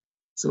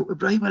 So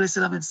Ibrahim alayhi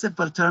salam in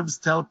simple terms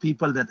tell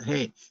people that,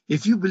 hey,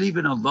 if you believe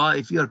in Allah,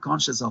 if you are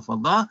conscious of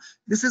Allah,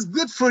 this is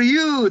good for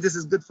you. This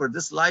is good for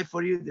this life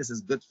for you. This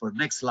is good for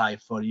next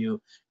life for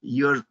you.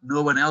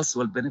 No one else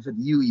will benefit.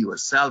 You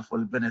yourself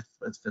will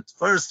benefit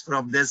first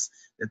from this,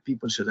 that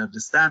people should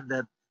understand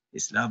that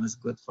Islam is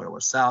good for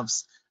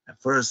ourselves.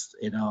 First,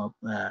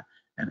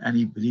 and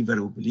any believer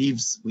who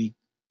believes, we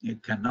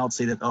cannot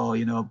say that, oh,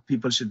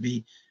 people should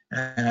be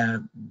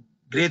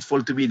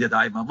grateful to me that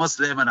I'm a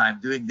Muslim and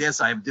I'm doing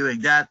this, I'm doing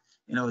that.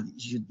 You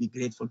should be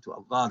grateful to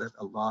Allah that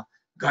Allah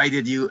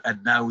guided you,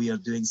 and now we are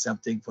doing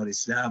something for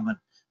Islam and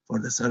for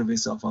the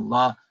service of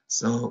Allah.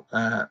 So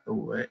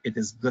it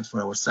is good for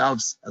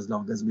ourselves as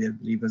long as we are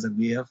believers and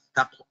we have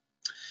taqwa.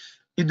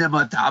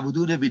 إنما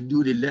تعبدون من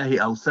دون الله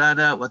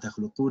أوثانا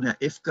وتخلقون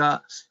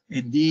إفكا.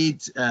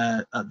 Indeed,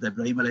 the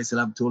Ibrahim alayhi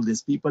salam told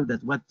these people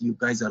that what you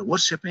guys are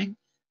worshipping,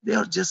 they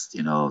are just,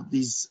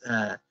 these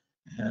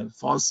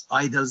false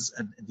idols,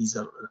 and these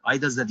are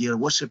idols that you are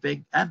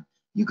worshipping, and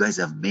you guys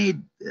have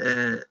made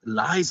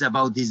lies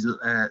about these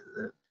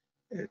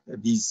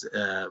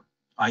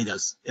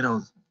idols.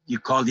 You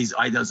call these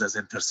idols as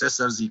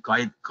intercessors, you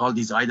call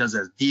these idols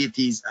as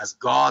deities, as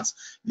gods,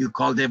 you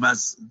call them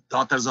as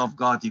daughters of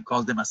God, you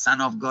call them a son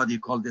of God, you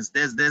call this.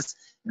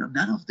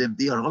 None of them,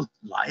 they are all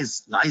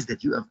lies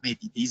that you have made.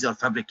 These are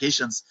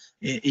fabrications.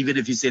 Even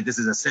if you say this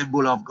is a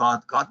symbol of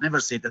God, God never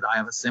said that I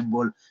have a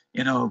symbol,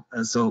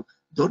 so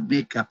don't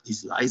make up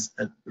these lies.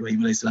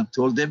 Ibrahim alayhi salam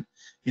told them,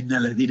 إِنَّ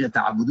الَّذِينَ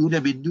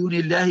تَعْبُدُونَ مِن دُونِ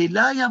اللَّهِ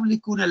لَا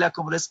يَمْلِكُونَ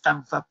لَكُمْ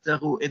رِزْقًا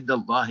فَابْتَغُوا عِندَ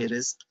اللَّهِ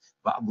رِزْقًا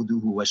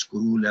وَاعْبُدُوهُ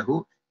وَاشْكُرُوا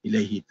لَهُ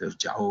إِلَيْهِ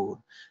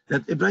تُرْجَعُونَ.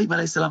 That Ibrahim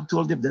alayhi salam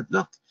told them that,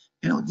 look,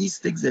 these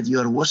things that you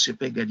are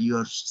worshipping and you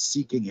are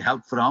seeking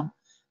help from,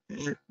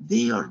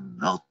 they are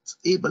not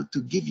able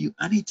to give you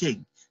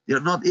anything. They are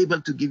not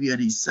able to give you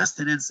any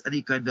sustenance,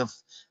 any kind of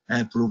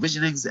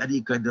provisionings,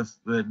 any kind of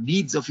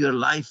needs of your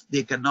life.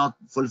 They cannot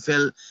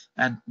fulfill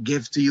and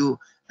give to you.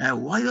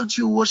 Why don't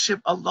you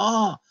worship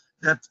Allah?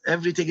 That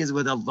everything is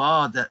with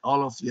Allah, that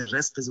all of your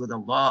rest is with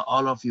Allah,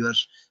 all of your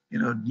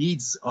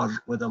needs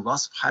are with Allah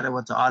subhanahu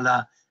wa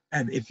ta'ala.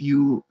 And if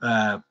you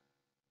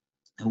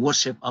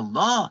worship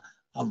Allah,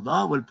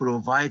 Allah will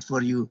provide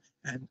for you,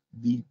 and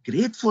be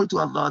grateful to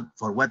Allah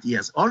for what He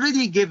has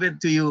already given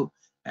to you.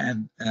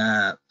 And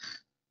the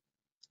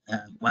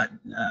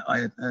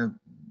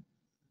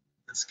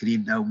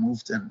screen now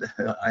moved and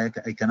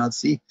I cannot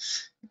see.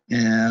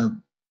 وَاشْكُرُوا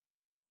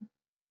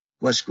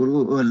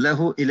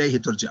لَهُ إِلَيْهِ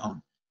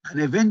تُرْجَعُونَ. And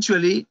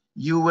eventually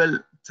you will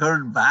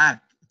turn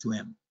back to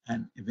Him.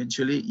 And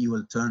eventually you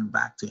will turn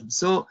back to Him.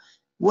 So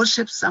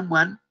worship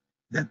someone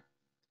that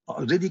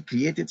already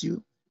created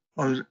you,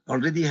 or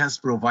already has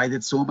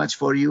provided so much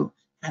for you,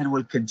 and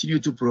will continue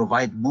to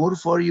provide more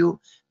for you,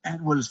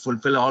 and will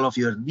fulfill all of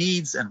your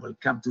needs, and will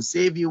come to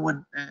save you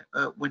when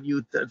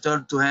you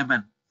turn to Him,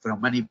 and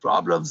from many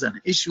problems and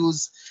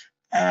issues.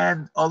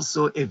 And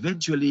also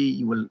eventually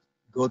you will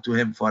go to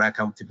Him for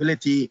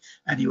accountability,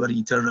 and your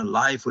eternal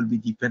life will be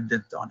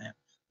dependent on Him.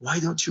 Why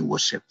don't you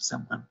worship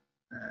someone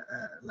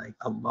like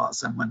Allah,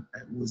 someone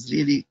who is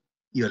really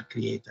your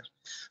creator?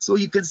 So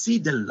you can see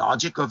the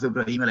logic of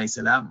Ibrahim alayhi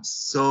salam,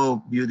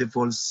 so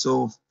beautiful,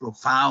 so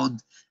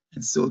profound,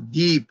 and so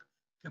deep,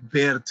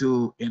 compared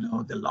to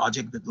the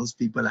logic that those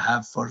people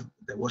have for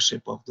the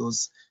worship of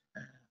those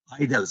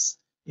idols.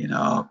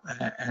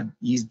 And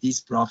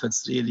these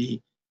prophets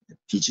really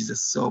teaches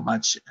us so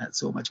much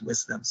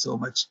wisdom, so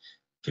much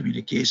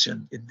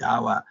communication in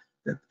dawah,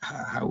 that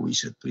how we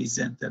should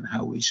present and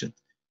how we should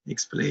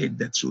explain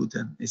the truth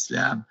in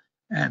Islam.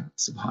 And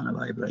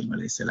subhanallah, Ibrahim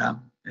alayhi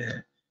salam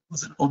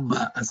was an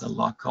ummah, as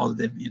Allah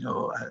called him,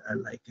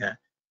 like a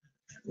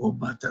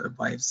ummah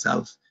by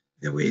himself,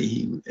 the way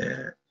he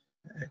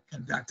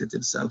conducted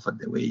himself and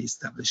the way he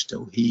established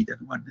tawheed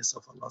and oneness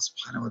of Allah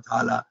subhanahu wa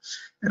ta'ala.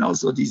 And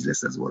also these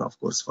lessons were, of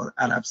course, for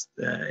Arabs,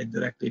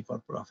 indirectly for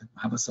Prophet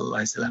Muhammad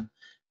sallallahu alaihi wasallam,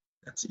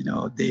 that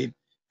they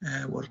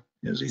were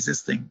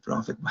resisting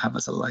Prophet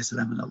Muhammad sallallahu alaihi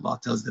wasallam, and Allah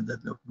tells them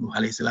that, look, Nuh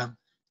alayhi salam,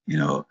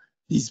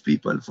 these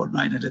people for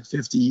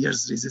 950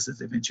 years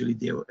resisted. Eventually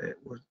they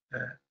were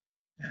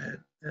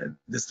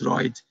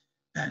destroyed,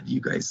 and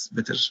you guys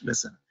better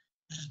listen.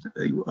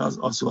 And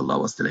also Allah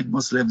was telling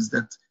Muslims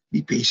that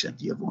be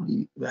patient. You have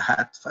only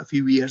had a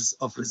few years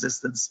of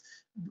resistance.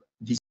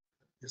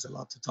 There's a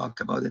lot to talk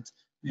about it.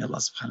 May Allah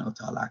subhanahu wa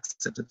ta'ala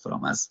accept it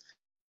from us.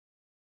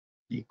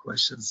 Any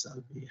questions,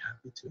 I'll be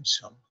happy to,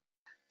 inshallah.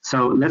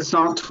 So let's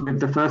start with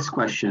the first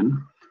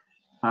question.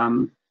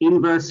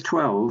 In verse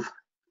 12,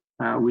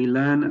 we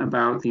learn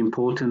about the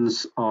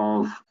importance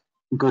of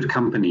good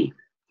company,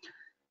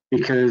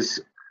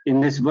 because in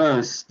this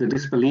verse, the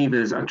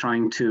disbelievers are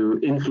trying to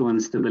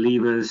influence the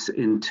believers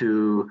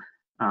into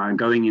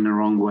going in a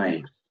wrong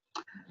way.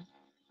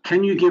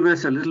 Can you give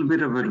us a little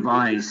bit of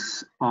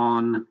advice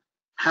on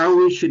how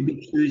we should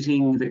be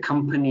choosing the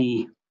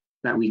company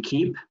that we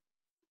keep?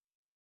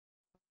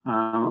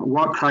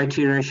 What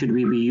criteria should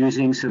we be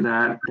using so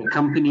that the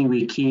company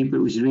we keep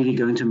is really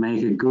going to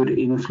make a good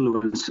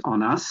influence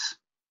on us?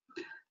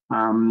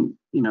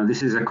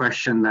 This is a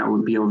question that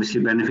would be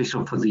obviously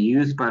beneficial for the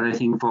youth, but I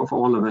think for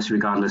all of us,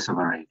 regardless of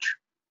our age.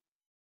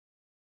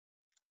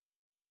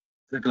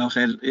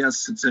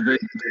 Yes, it's a very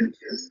good,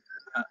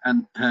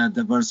 and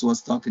the verse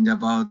was talking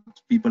about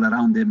people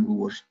around him who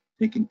were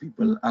taking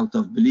people out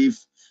of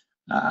belief.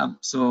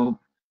 So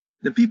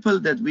the people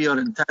that we are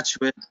in touch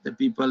with, the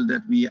people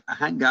that we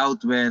hang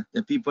out with,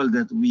 the people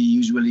that we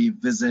usually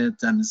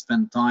visit and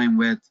spend time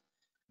with,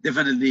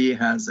 definitely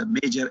has a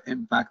major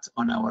impact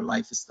on our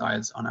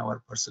lifestyles, on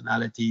our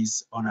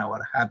personalities, on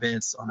our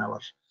habits, on our,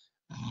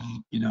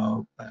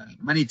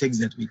 many things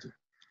that we do.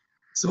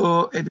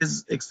 So it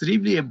is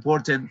extremely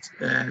important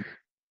to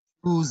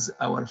choose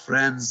our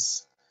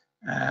friends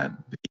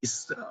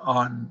based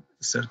on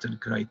certain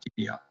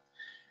criteria.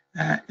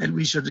 And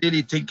we should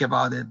really think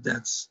about it,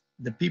 that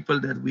the people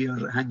that we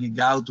are hanging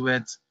out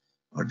with,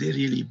 are they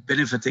really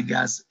benefiting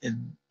us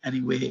in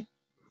any way,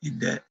 in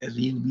the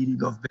real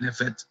meaning of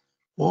benefit,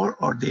 or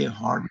are they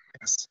harming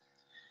us?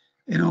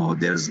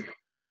 There's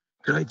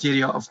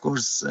criteria, of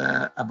course,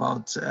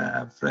 about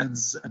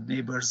friends and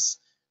neighbors,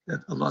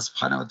 that Allah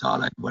subhanahu wa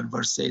ta'ala in one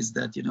verse says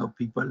that,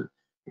 people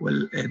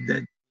will, in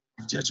the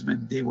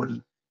judgment, they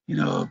will,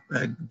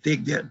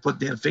 put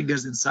their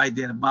fingers inside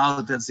their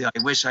mouth and say, I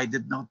wish I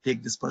did not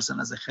take this person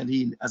as a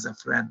Khalil, as a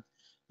friend,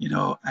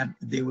 and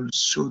they will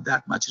show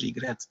that much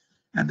regret.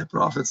 And the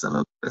Prophet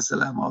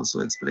ﷺ also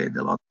explained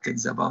a lot of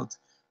things about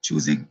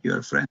choosing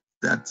your friend,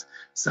 that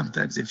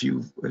sometimes if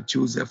you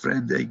choose a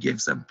friend, they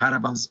give some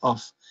parables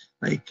of,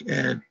 like,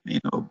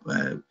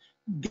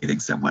 getting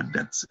someone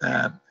that's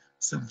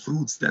some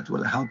fruits that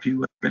will help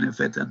you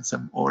benefit, and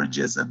some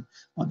oranges, and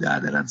on the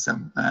other hand,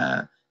 some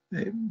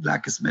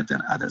blacksmith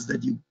and others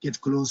that you get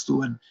close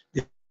to, and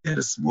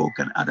there's smoke,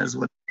 and others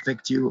will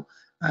affect you.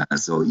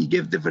 So he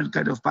gave different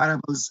kind of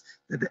parables,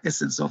 that the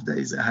essence of the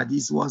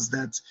hadith was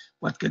that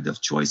what kind of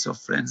choice of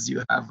friends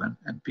you have,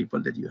 and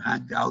people that you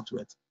hang out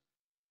with.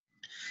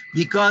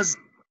 Because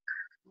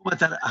no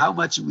matter how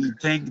much we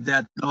think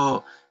that,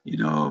 I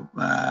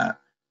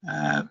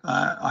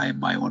am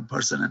my own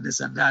person and this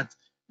and that,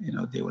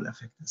 they will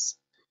affect us.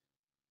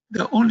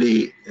 The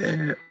only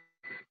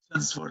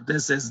chance for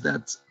this is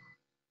that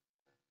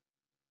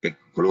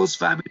close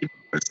family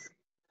members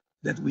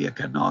that we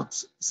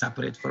cannot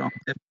separate from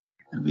them,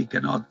 and we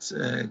cannot,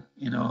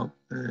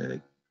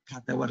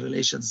 cut our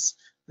relations.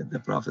 That the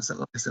Prophet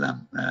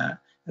ﷺ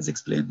has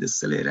explained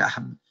this Silay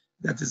Rahim,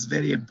 that is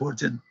very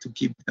important to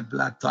keep the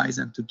blood ties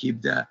and to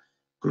keep the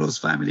close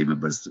family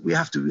members. We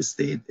have to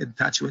stay in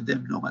touch with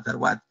them no matter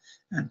what,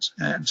 and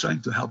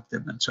trying to help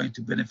them and trying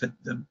to benefit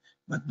them,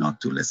 but not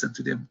to listen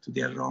to them, to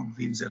their wrong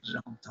views and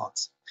wrong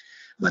thoughts.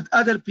 But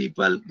other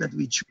people that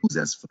we choose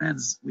as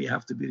friends, we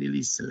have to be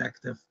really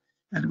selective,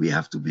 and we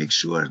have to make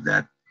sure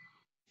that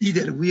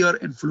either we are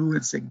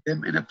influencing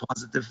them in a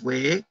positive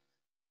way,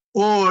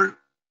 or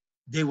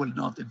they will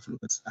not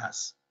influence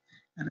us.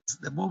 And it's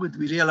the moment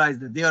we realize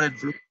that they are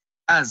influencing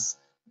us,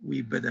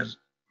 we better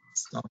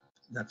stop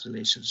that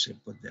relationship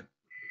with them.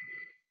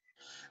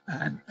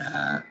 And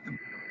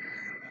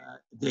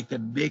they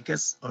can make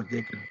us, or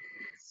they can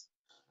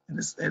make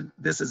us. And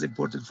this is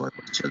important for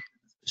our children,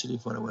 especially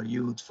for our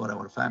youth, for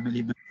our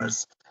family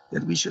members,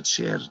 that we should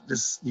share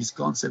these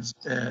concepts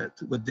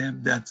with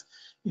them, that,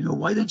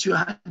 why don't you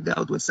hang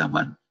out with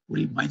someone who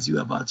reminds you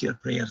about your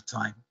prayer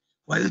time?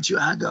 Why don't you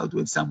hang out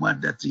with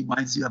someone that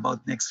reminds you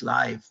about next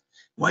life?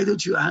 Why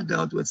don't you hang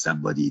out with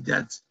somebody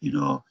that,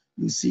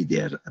 you see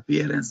their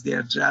appearance,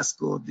 their dress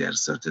code, there are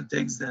certain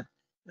things that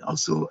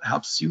also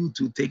helps you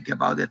to think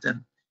about it,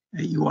 and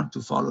you want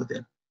to follow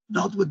them.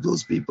 Not with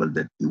those people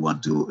that you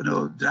want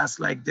to, dress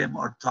like them,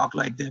 or talk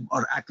like them,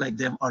 or act like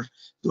them, or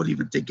don't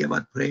even think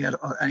about prayer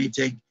or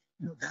anything.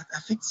 That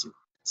affects you.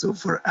 So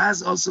for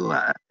us also,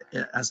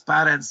 as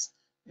parents,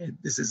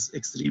 this is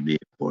extremely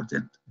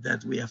important,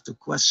 that we have to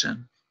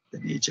question the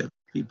nature of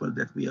people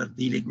that we are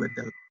dealing with,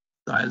 the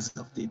styles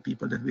of the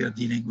people that we are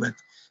dealing with.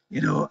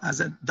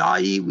 As a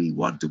da'i, we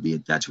want to be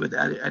in touch with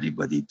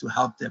anybody to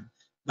help them,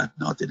 but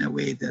not in a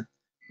way that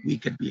we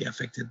can be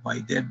affected by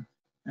them.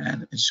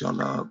 And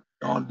inshallah,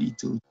 we all need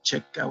to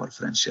check our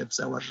friendships,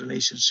 our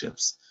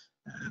relationships,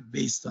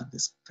 based on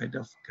this kind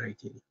of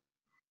criteria.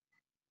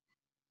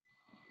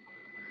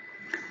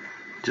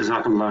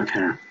 Jazakallah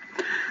khair.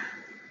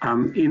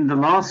 In the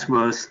last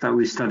verse that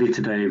we studied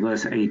today,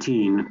 verse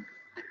 18,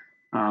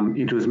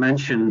 it was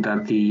mentioned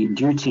that the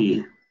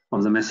duty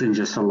of the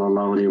Messenger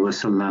sallallahu alaihi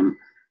wasallam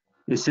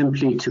is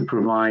simply to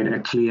provide a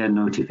clear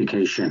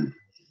notification.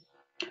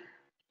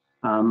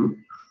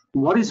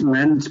 What is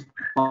meant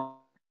by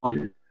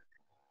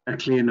a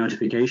clear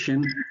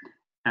notification,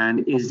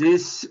 and is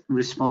this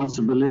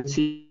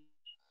responsibility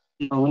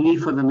only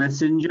for the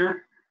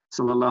Messenger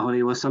sallallahu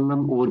alaihi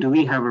wasallam, or do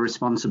we have a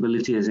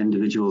responsibility as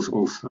individuals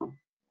also?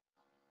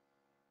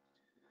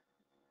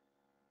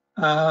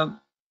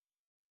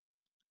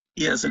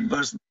 Yes, in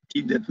verse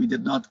 19 that we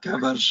did not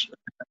cover,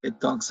 it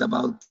talks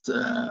about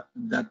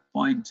that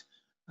point,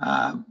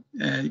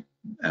 and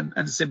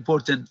it's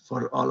important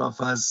for all of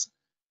us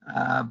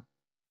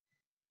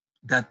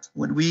that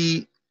when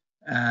we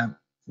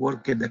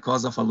work in the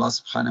cause of Allah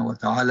subhanahu wa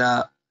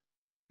ta'ala,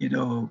 you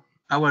know,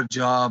 our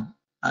job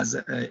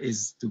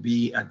is to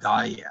be a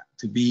da'iyah,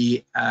 to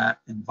be an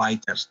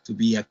inviter, to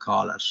be a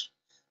caller.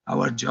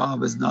 Our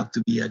job is not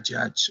to be a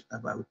judge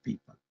about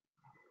people.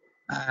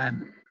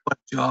 And our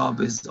job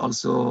is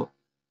also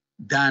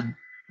done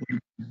when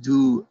we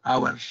do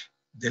our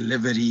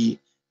delivery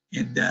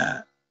in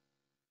a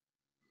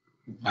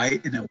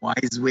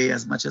wise way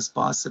as much as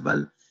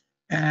possible,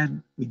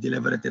 and we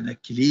deliver it in a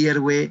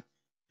clear way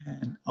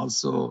and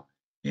also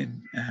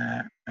in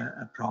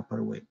a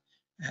proper way.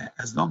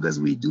 As long as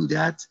we do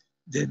that,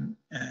 then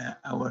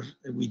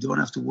we don't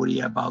have to worry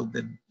about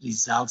the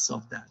results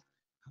of that.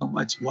 How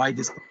much, why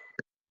this person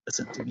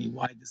listened to me,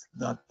 why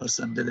that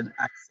person didn't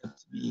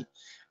accept me,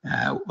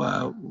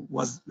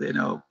 was, you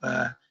know,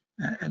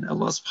 and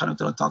Allah subhanahu wa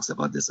ta'ala talks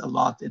about this a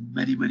lot in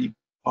many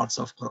parts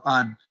of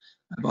Quran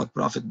about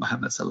Prophet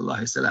Muhammad sallallahu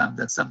alaihi wasallam,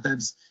 that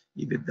sometimes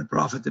even the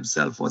Prophet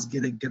himself was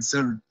getting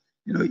concerned.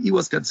 You know, he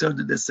was concerned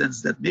in the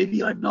sense that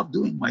maybe I'm not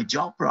doing my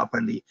job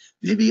properly.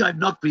 Maybe I'm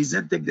not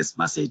presenting this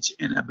message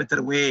in a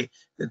better way,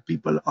 that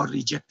people are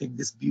rejecting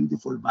this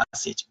beautiful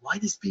message. Why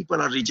these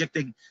people are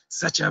rejecting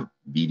such a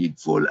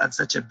meaningful and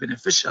such a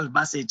beneficial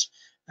message?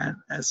 And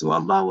so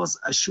Allah was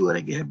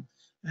assuring him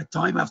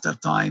time after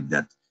time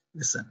that,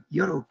 listen,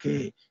 you're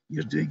okay.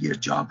 You're doing your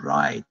job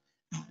right.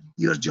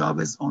 Your job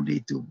is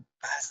only to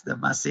pass the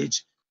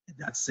message.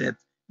 That's it.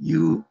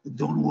 You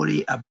don't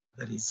worry about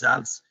the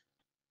results.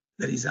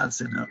 The results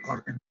in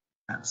our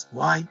hands.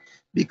 Why?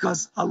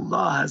 Because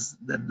Allah has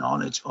the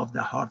knowledge of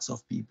the hearts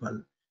of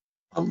people.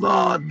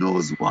 Allah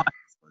knows why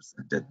this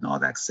person did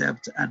not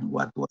accept and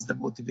what was the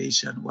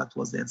motivation, what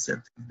was the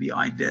incentive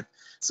behind it.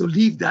 So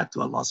leave that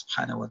to Allah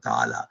subhanahu wa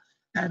ta'ala.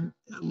 And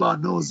Allah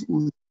knows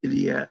who is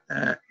really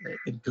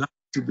inclined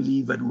to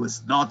believe and who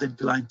is not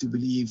inclined to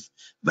believe.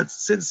 But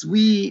since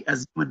we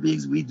as human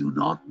beings, we do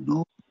not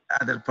know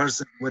the other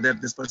person, whether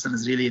this person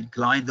is really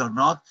inclined or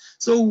not.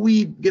 So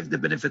we give the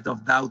benefit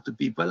of doubt to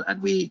people,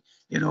 and we,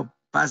 you know,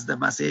 pass the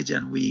message,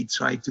 and we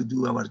try to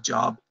do our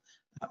job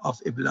of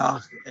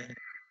iblagh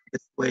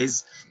these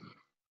ways.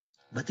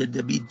 But in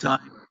the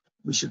meantime,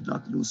 we should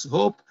not lose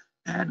hope,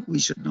 and we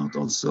should not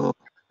also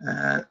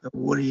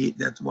worry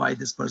that why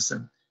this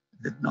person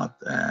did not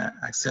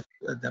accept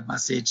the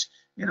message.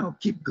 You know,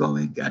 keep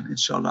going, and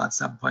inshallah at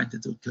some point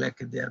it will click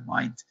in their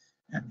mind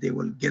and they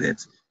will get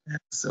it.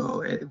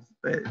 So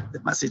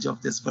the message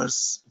of this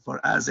verse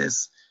for us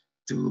is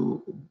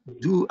to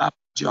do our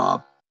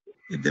job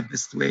in the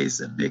best ways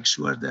and make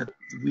sure that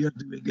we are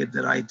doing it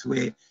the right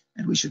way.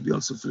 And we should be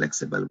also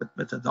flexible with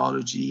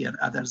methodology and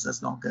others,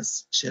 as long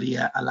as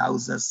Sharia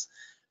allows us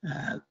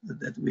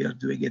that we are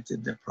doing it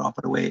in the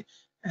proper way,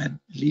 and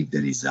leave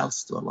the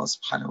results to Allah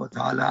subhanahu wa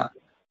ta'ala.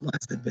 Allah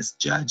is the best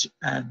judge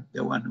and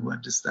the one who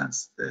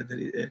understands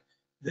the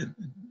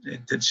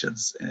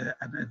intentions,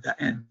 and at the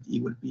end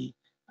he will be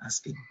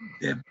asking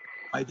them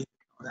why they did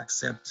not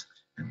accept,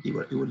 and he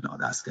will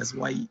not ask us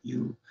why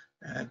you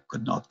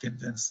could not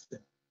convince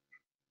them.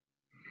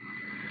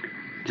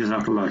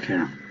 Jazakallah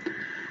khair.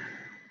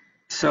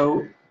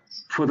 So,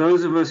 for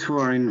those of us who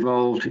are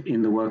involved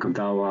in the work of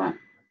dawah,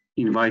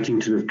 inviting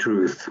to the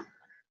truth,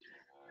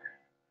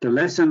 the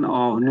lesson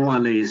of Nuh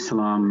alayhi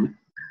salam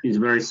is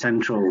very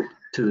central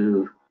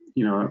to,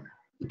 you know,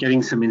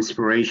 getting some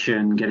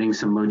inspiration, getting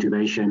some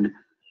motivation.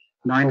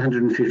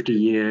 950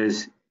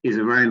 years is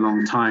a very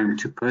long time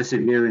to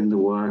persevere in the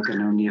work,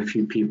 and only a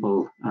few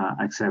people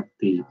accept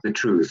the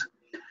truth.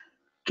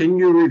 Can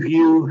you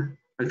review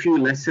a few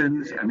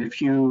lessons and a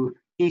few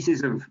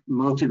pieces of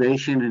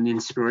motivation and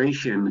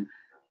inspiration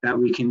that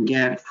we can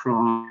get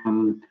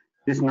from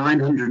this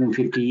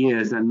 950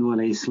 years that Nuh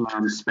alayhi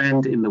salam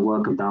spent in the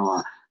work of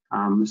dawah,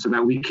 so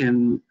that we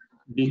can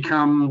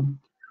become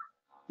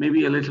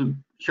maybe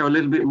show a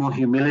little bit more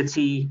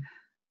humility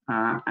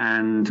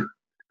and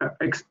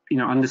you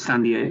know,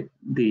 understand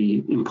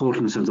the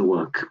importance of the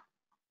work,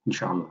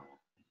 inshallah.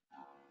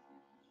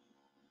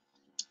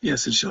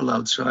 Yes, inshallah,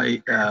 I'll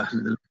try.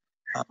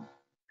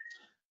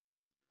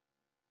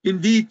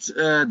 Indeed,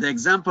 the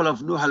example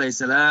of Nuh alayhi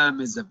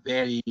salam is a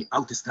very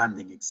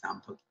outstanding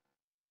example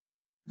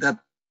that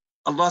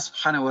Allah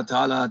subhanahu wa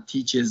ta'ala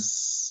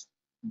teaches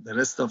the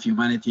rest of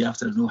humanity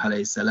after Nuh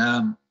alayhi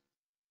salam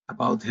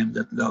about him,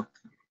 that look,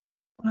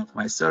 one of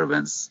my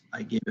servants,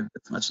 I gave him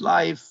that much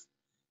life,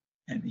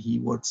 and he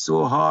worked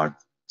so hard,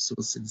 so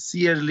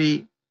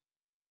sincerely,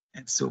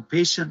 and so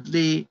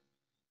patiently,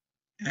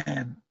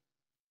 and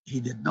he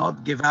did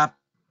not give up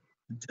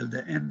until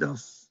the end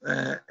of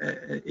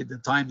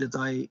the time that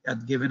I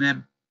had given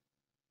him.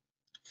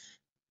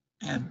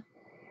 And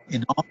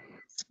in all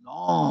this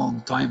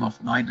long time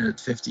of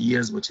 950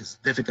 years, which is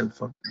difficult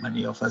for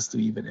many of us to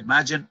even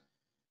imagine,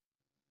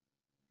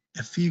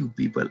 a few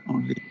people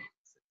only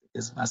accepted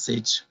his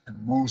message,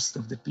 and most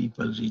of the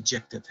people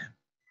rejected him.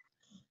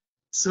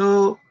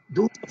 So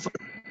those of us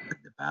in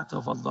the path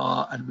of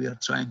Allah, and we are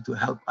trying to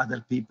help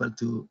other people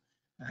to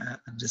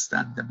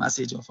understand the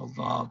message of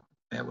Allah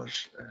by our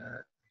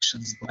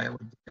actions, by our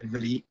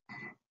delivery,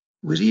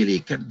 we really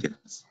can get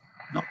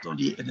not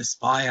only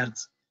inspired,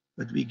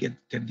 but we can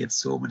get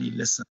so many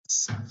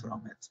lessons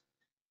from it.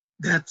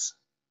 That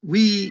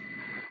we,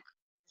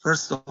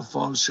 first of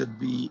all, should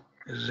be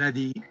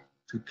ready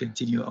to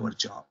continue our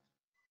job.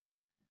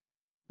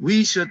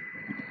 We should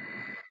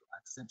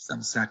accept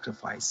some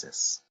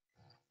sacrifices.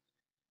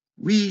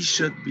 We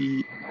should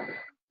be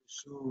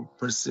show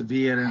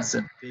perseverance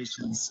and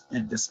patience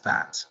in this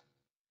path.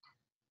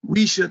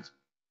 We should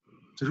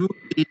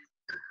truly,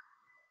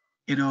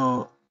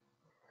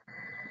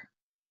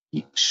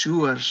 be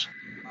sure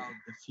about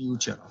the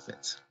future of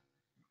it.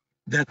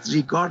 That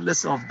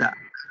regardless of the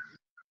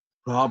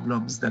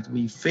problems that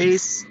we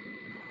face,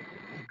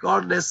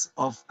 regardless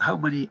of how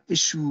many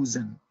issues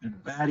and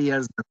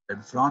barriers that are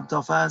in front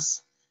of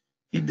us,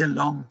 in the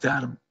long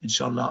term,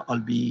 inshallah, I'll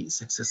be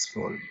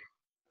successful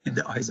in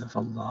the eyes of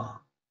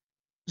Allah.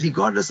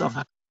 Regardless of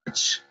how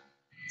much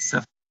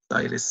suffering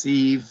I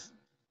receive,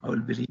 I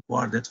will be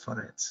rewarded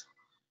for it.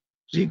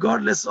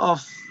 Regardless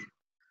of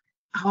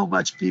how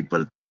much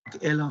people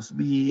think ill of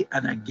me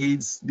and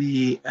against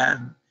me,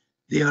 and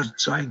they are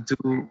trying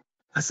to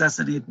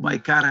assassinate my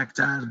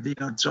character, they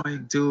are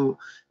trying to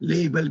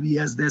label me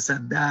as this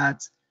and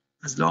that,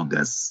 as long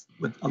as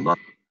with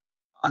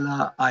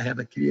Allah, I have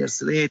a clear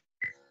slate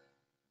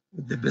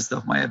with the best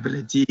of my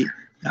ability,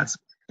 that's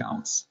what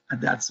counts, and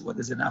that's what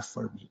is enough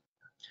for me.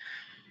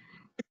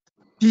 It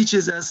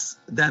teaches us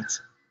that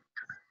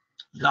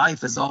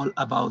life is all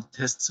about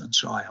tests and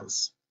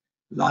trials.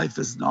 Life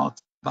is not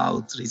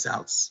about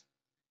results.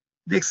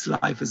 Next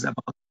life is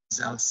about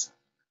results,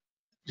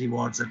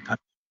 rewards, and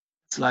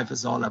punishments. Life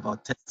is all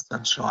about tests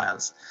and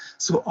trials.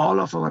 So all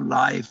of our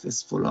life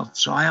is full of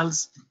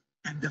trials,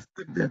 and the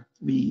fact that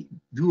we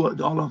do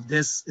all of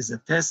this is a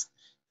test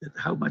that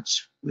how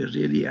much we're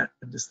really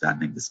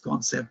understanding this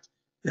concept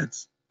that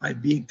I'm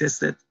being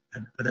tested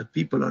and other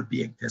people are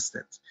being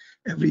tested.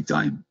 Every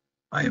time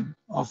I am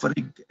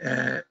offering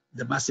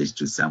the message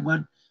to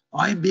someone,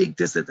 I'm being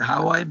tested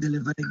how I'm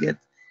delivering it,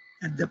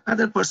 and the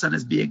other person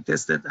is being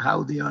tested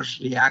how they are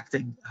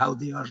reacting, how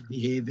they are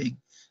behaving,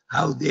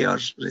 how they are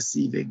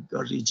receiving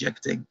or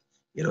rejecting.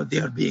 They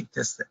are being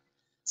tested.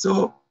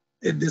 So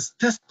in this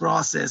test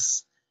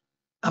process,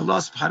 Allah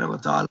subhanahu wa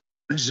ta'ala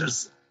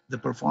measures the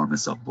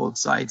performance of both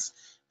sides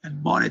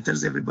and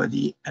monitors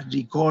everybody and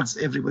records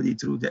everybody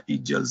through the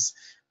angels,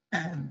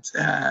 and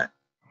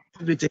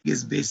everything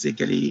is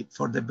basically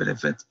for the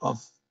benefit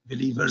of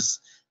believers,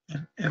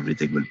 and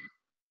everything will be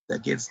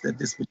against the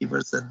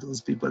disbelievers and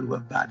those people who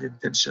have bad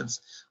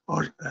intentions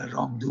or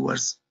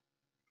wrongdoers.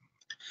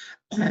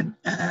 And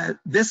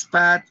this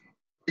path,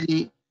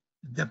 the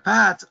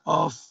path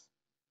of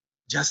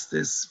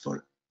justice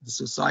for the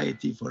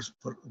society,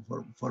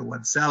 for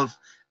oneself,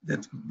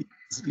 that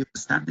you're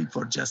standing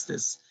for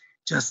justice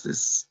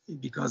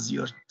because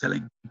you're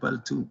telling people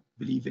to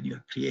believe in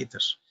your creator,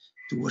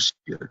 to worship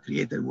your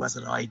creator who has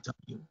a right on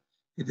you.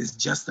 It is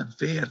just and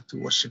fair to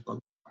worship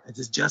Allah. It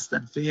is just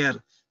and fair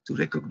to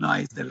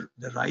recognize the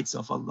rights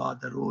of Allah,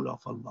 the role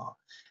of Allah.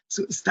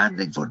 So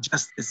standing for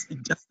justice,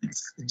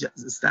 injustice,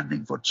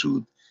 standing for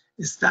truth,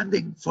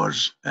 standing for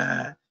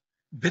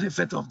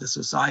benefit of the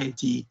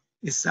society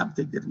is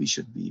something that we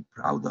should be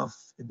proud of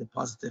in the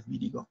positive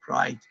meaning of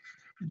pride.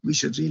 And we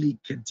should really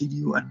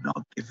continue and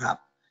not give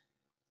up.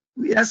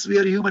 Yes, we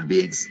are human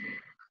beings,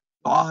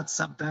 but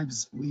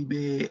sometimes we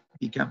may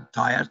become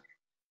tired.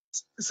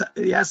 So,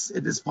 yes,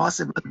 it is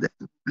possible that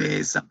we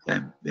may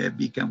sometimes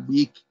become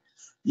weak.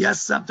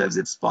 Yes, sometimes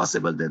it's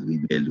possible that we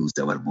may lose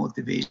our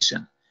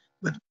motivation,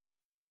 but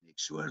make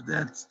sure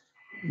that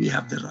we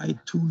have the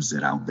right tools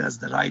around us,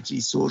 the right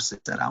resources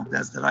around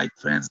us, the right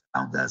friends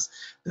around us,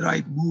 the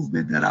right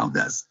movement around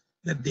us,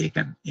 that they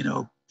can,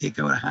 take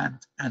our hand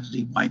and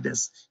remind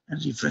us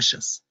and refresh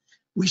us.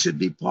 We should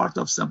be part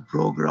of some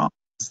program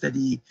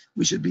study.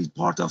 We should be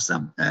part of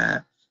some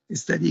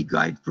study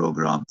guide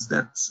programs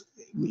that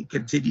we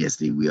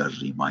are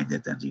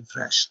reminded and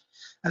refreshed.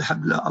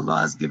 Alhamdulillah,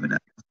 Allah has given us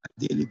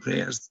daily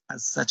prayers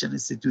as such an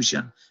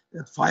institution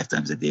that 5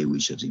 times a day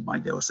we should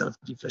remind ourselves,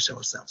 refresh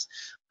ourselves.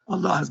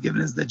 Allah has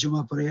given us the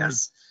Jummah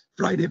prayers,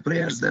 Friday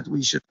prayers that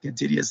we should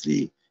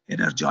continuously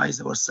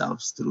energize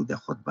ourselves through the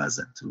khutbahs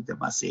and through the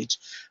message.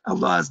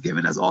 Allah has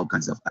given us all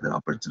kinds of other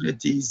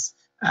opportunities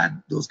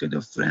and those kind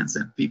of friends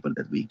and people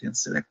that we can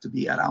select to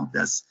be around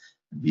us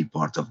and be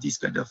part of these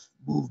kind of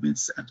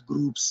movements and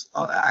groups,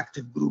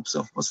 active groups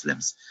of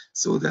Muslims,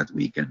 so that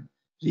we can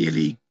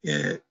really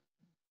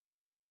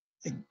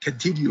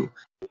continue.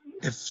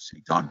 If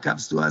Shaitan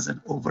comes to us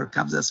and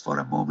overcomes us for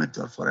a moment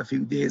or for a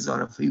few days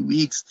or a few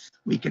weeks,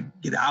 we can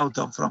get out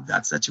from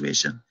that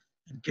situation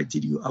and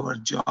continue our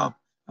job,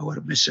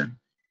 our mission.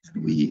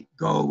 And we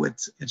go with,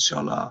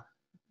 inshallah,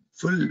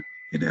 full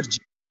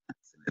energy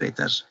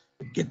accelerator,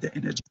 get the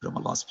energy from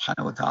Allah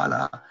subhanahu wa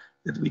ta'ala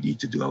that we need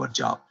to do our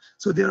job.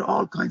 So there are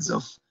all kinds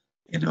of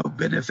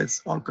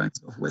benefits, all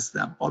kinds of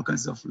wisdom, all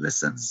kinds of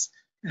lessons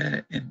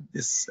in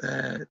this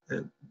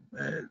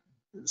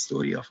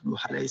story of Nuh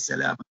alayhi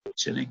salam,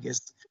 sharing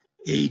his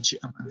age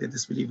among the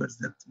disbelievers,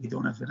 that we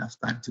don't have enough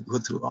time to go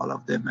through all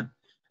of them. And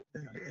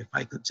if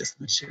I could just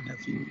mention a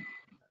few,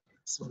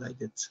 that's what I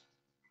did.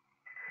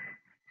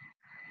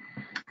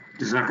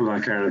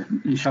 Jazakallah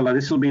khair. Inshallah,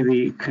 this will be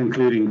the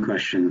concluding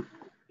question.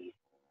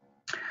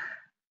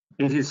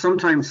 It is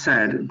sometimes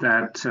said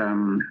that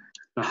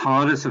the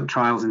hardest of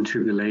trials and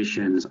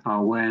tribulations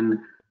are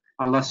when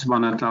Allah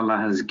subhanahu wa ta'ala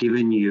has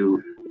given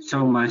you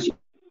so much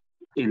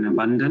in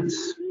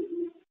abundance,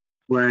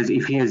 whereas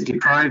if He has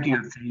deprived you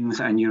of things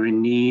and you're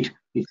in need,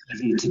 it's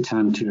easy to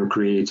turn to your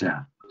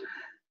Creator.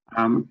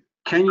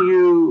 Can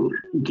you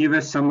give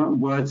us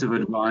some words of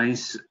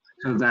advice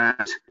so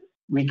that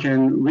we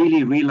can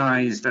really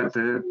realize that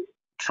the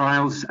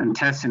trials and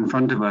tests in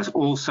front of us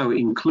also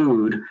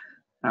include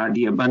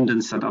the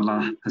abundance that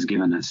Allah has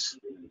given us?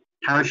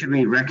 How should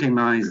we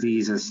recognize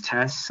these as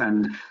tests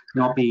and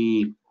not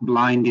be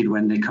blinded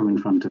when they come in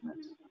front of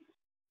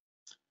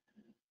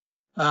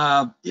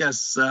us?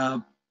 Yes,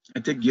 I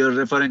think you're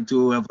referring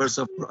to a verse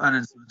of Quran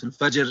in Surah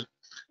Al-Fajr,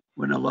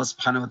 when Allah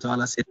subhanahu wa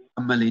ta'ala said,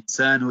 أَمَّا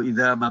الْإِنسَانُ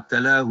إِذَا مَا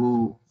ابْتَلَاهُ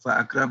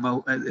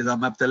فَأَكْرَمَهُ إِذَا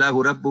مَا ابْتَلَاهُ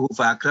رَبُّهُ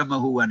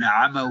فَأَكْرَمَهُ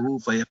وَنَعَمَهُ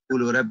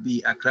فَيَقُولُ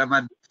رَبِّي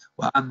أَكْرَمَنِ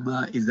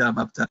وَأَمَّا إِذَا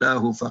مَا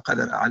ابْتَلَاهُ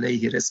فَقَدَرَ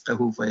عَلَيْهِ رِزْقَهُ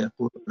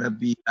فَيَقُولُ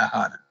رَبِّي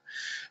أَهَانَ.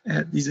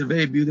 These are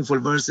very beautiful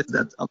verses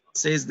that Allah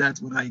says that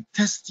when I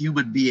test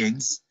human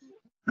beings,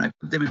 when I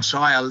put them in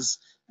trials,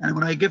 and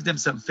when I give them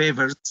some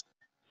favors,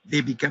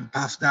 they become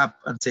puffed up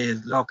and say,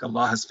 look,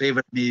 Allah has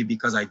favored me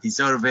because I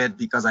deserve it,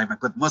 because I'm a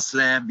good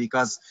Muslim,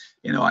 because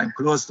I'm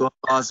close to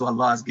Allah, so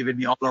Allah has given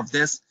me all of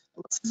this.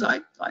 Allah says,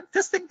 I'm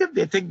testing them.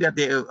 They think that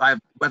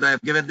what I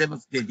have given them,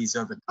 they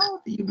deserve it. No,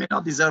 you may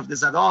not deserve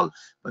this at all,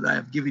 but I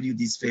have given you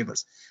these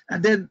favors.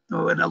 And then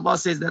when Allah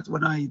says that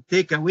when I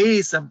take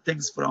away some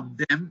things from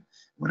them,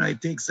 when I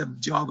take some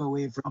job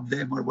away from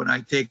them, or when I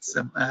take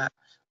some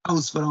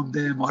house from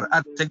them, or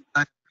other things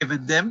I've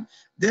given them,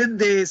 then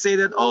they say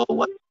that, oh,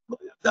 what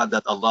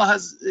that Allah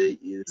has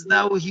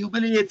now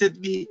humiliated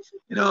me.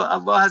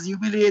 Allah has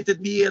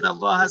humiliated me, and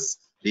Allah has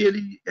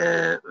really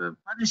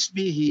punished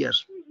me here.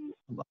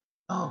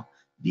 No,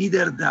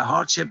 neither the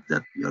hardship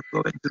that you're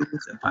going through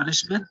is a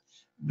punishment,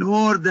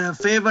 nor the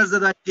favors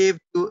that I gave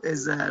you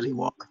is a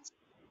reward.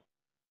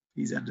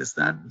 Please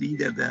understand,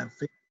 neither the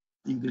favors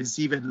you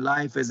receive in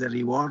life is a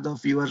reward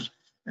of your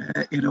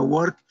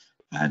work,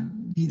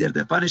 and neither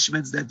the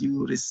punishments that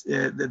you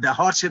the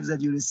hardships that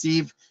you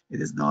receive,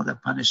 it is not a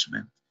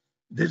punishment.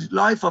 The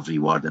life of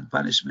reward and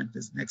punishment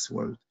is next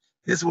world.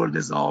 This world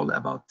is all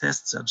about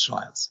tests and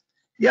trials.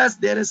 Yes,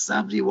 there is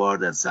some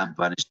reward and some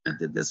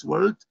punishment in this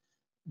world,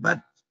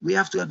 but we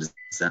have to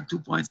understand 2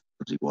 points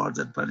about rewards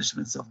and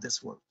punishments of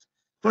this world.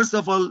 First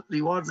of all,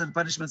 rewards and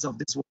punishments of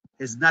this world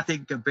is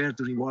nothing compared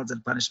to rewards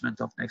and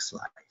punishment of next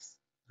life.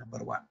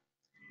 Number one,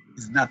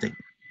 is nothing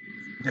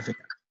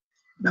significant.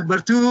 Number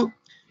two,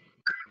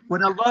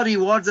 when Allah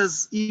rewards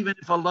us, even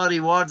if Allah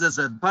rewards us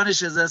and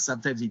punishes us,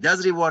 sometimes He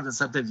does reward and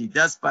sometimes He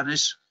does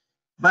punish.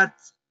 But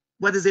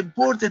what is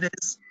important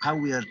is how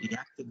we are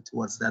reacting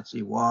towards that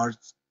reward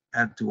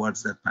and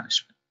towards that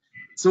punishment.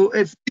 So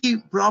if we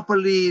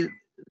properly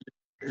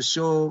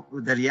show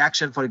the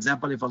reaction, for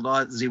example, if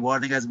Allah is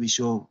rewarding us, we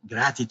show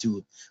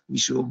gratitude, we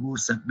show more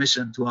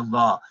submission to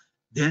Allah,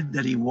 then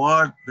the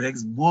reward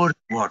brings more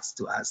rewards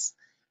to us.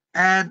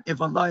 And if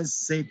Allah is,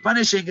 say,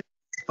 punishing us,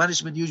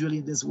 punishment usually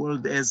in this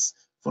world is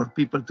for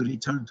people to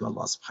return to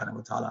Allah subhanahu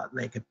wa ta'ala,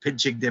 like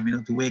pinching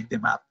them, to wake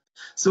them up.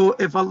 So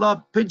if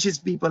Allah pinches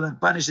people and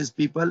punishes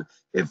people,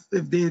 if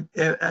they,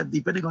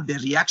 depending on their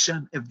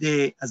reaction, if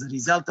they, as a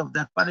result of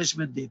that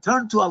punishment, they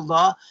turn to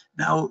Allah,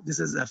 now this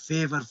is a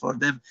favor for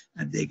them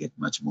and they get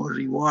much more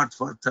reward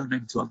for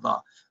turning to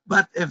Allah.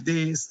 But if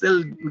they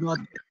still do not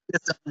get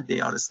this, and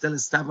they are still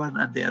stubborn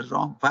and they are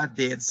wrong path,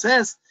 they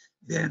insist,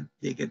 then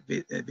they get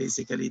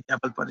basically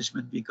double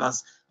punishment,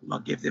 because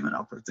Allah gave them an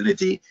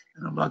opportunity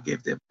and Allah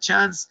gave them a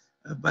chance,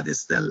 but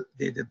still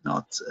they did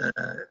not,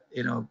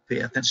 pay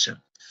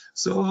attention.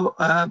 So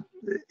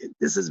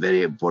this is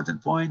very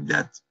important point,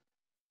 that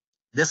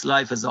this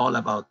life is all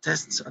about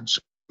tests and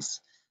trials,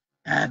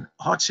 and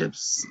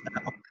hardships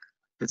of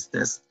this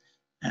test,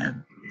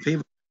 and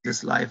favors of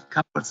this life,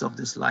 comforts of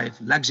this life,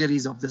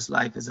 luxuries of this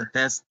life is a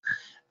test.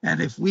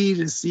 And if we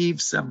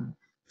receive some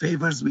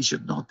favors, we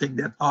should not think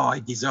that, oh, I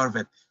deserve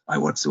it. I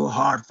worked so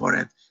hard for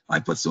it. I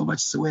put so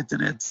much sweat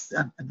in it,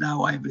 and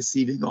now I'm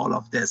receiving all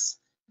of this.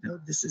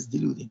 This is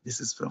deluding.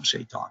 This is from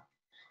shaitan.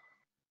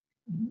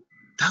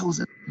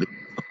 Thousands of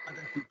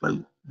other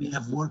people may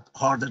have worked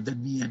harder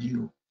than me and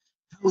you.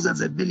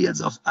 Thousands and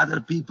millions of other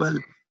people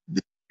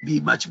may be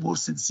much more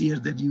sincere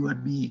than you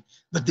and me,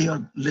 but they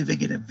are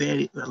living in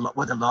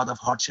with a lot of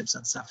hardships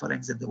and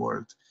sufferings in the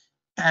world.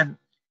 And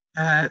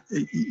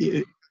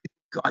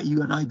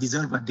you and I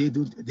deserve, and they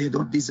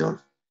don't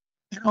deserve.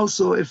 And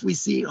also, if we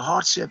see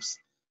hardships,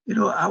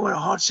 our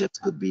hardships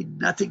could be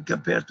nothing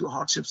compared to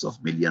hardships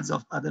of millions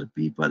of other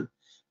people.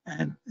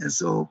 And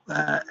so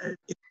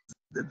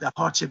the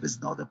hardship is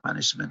not a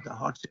punishment. The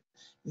hardship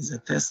is a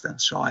test and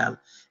trial.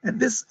 And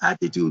this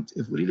attitude,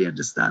 if we really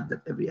understand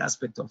that every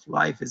aspect of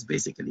life is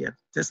basically a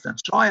test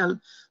and trial,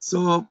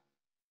 so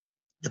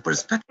the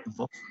perspective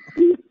of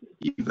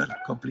believer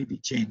completely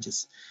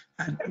changes.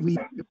 And we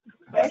have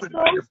a different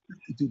kind of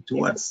attitude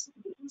towards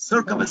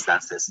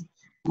circumstances,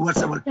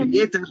 towards our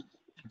Creator,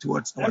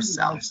 towards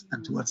ourselves,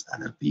 and towards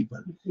other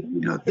people.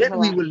 Then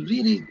we will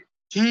really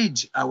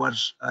change our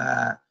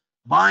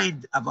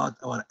mind about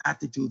our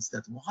attitudes,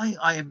 that why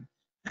I am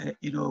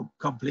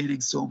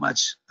complaining so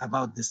much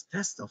about this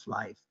test of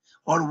life,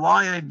 or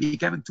why I'm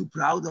becoming too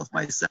proud of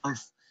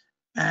myself.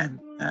 And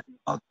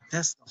about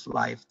test of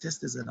life,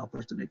 test is an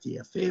opportunity,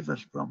 a favor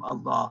from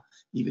Allah.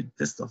 Even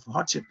test of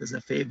hardship is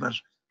a favor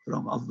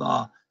from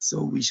Allah.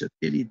 So we should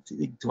really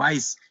think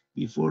twice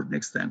before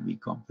next time we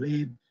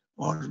complain,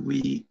 or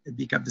we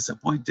become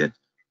disappointed,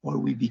 or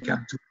we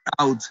become too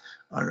proud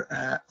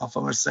of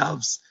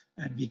ourselves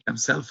and become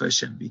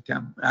selfish and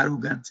become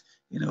arrogant.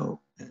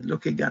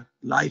 Looking at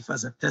life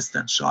as a test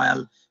and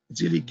trial, it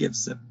really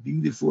gives a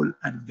beautiful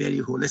and very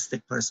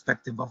holistic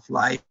perspective of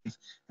life,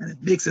 and it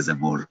makes us a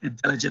more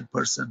intelligent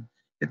person.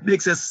 It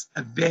makes us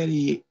a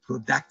very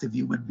productive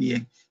human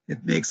being.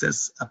 It makes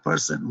us a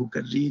person who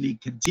can really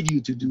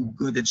continue to do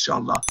good,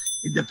 inshallah,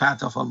 in the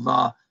path of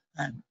Allah,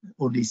 and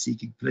only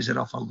seeking pleasure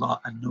of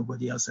Allah and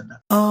nobody else in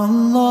that.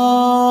 Allahu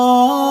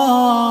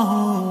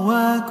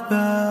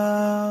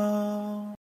Akbar.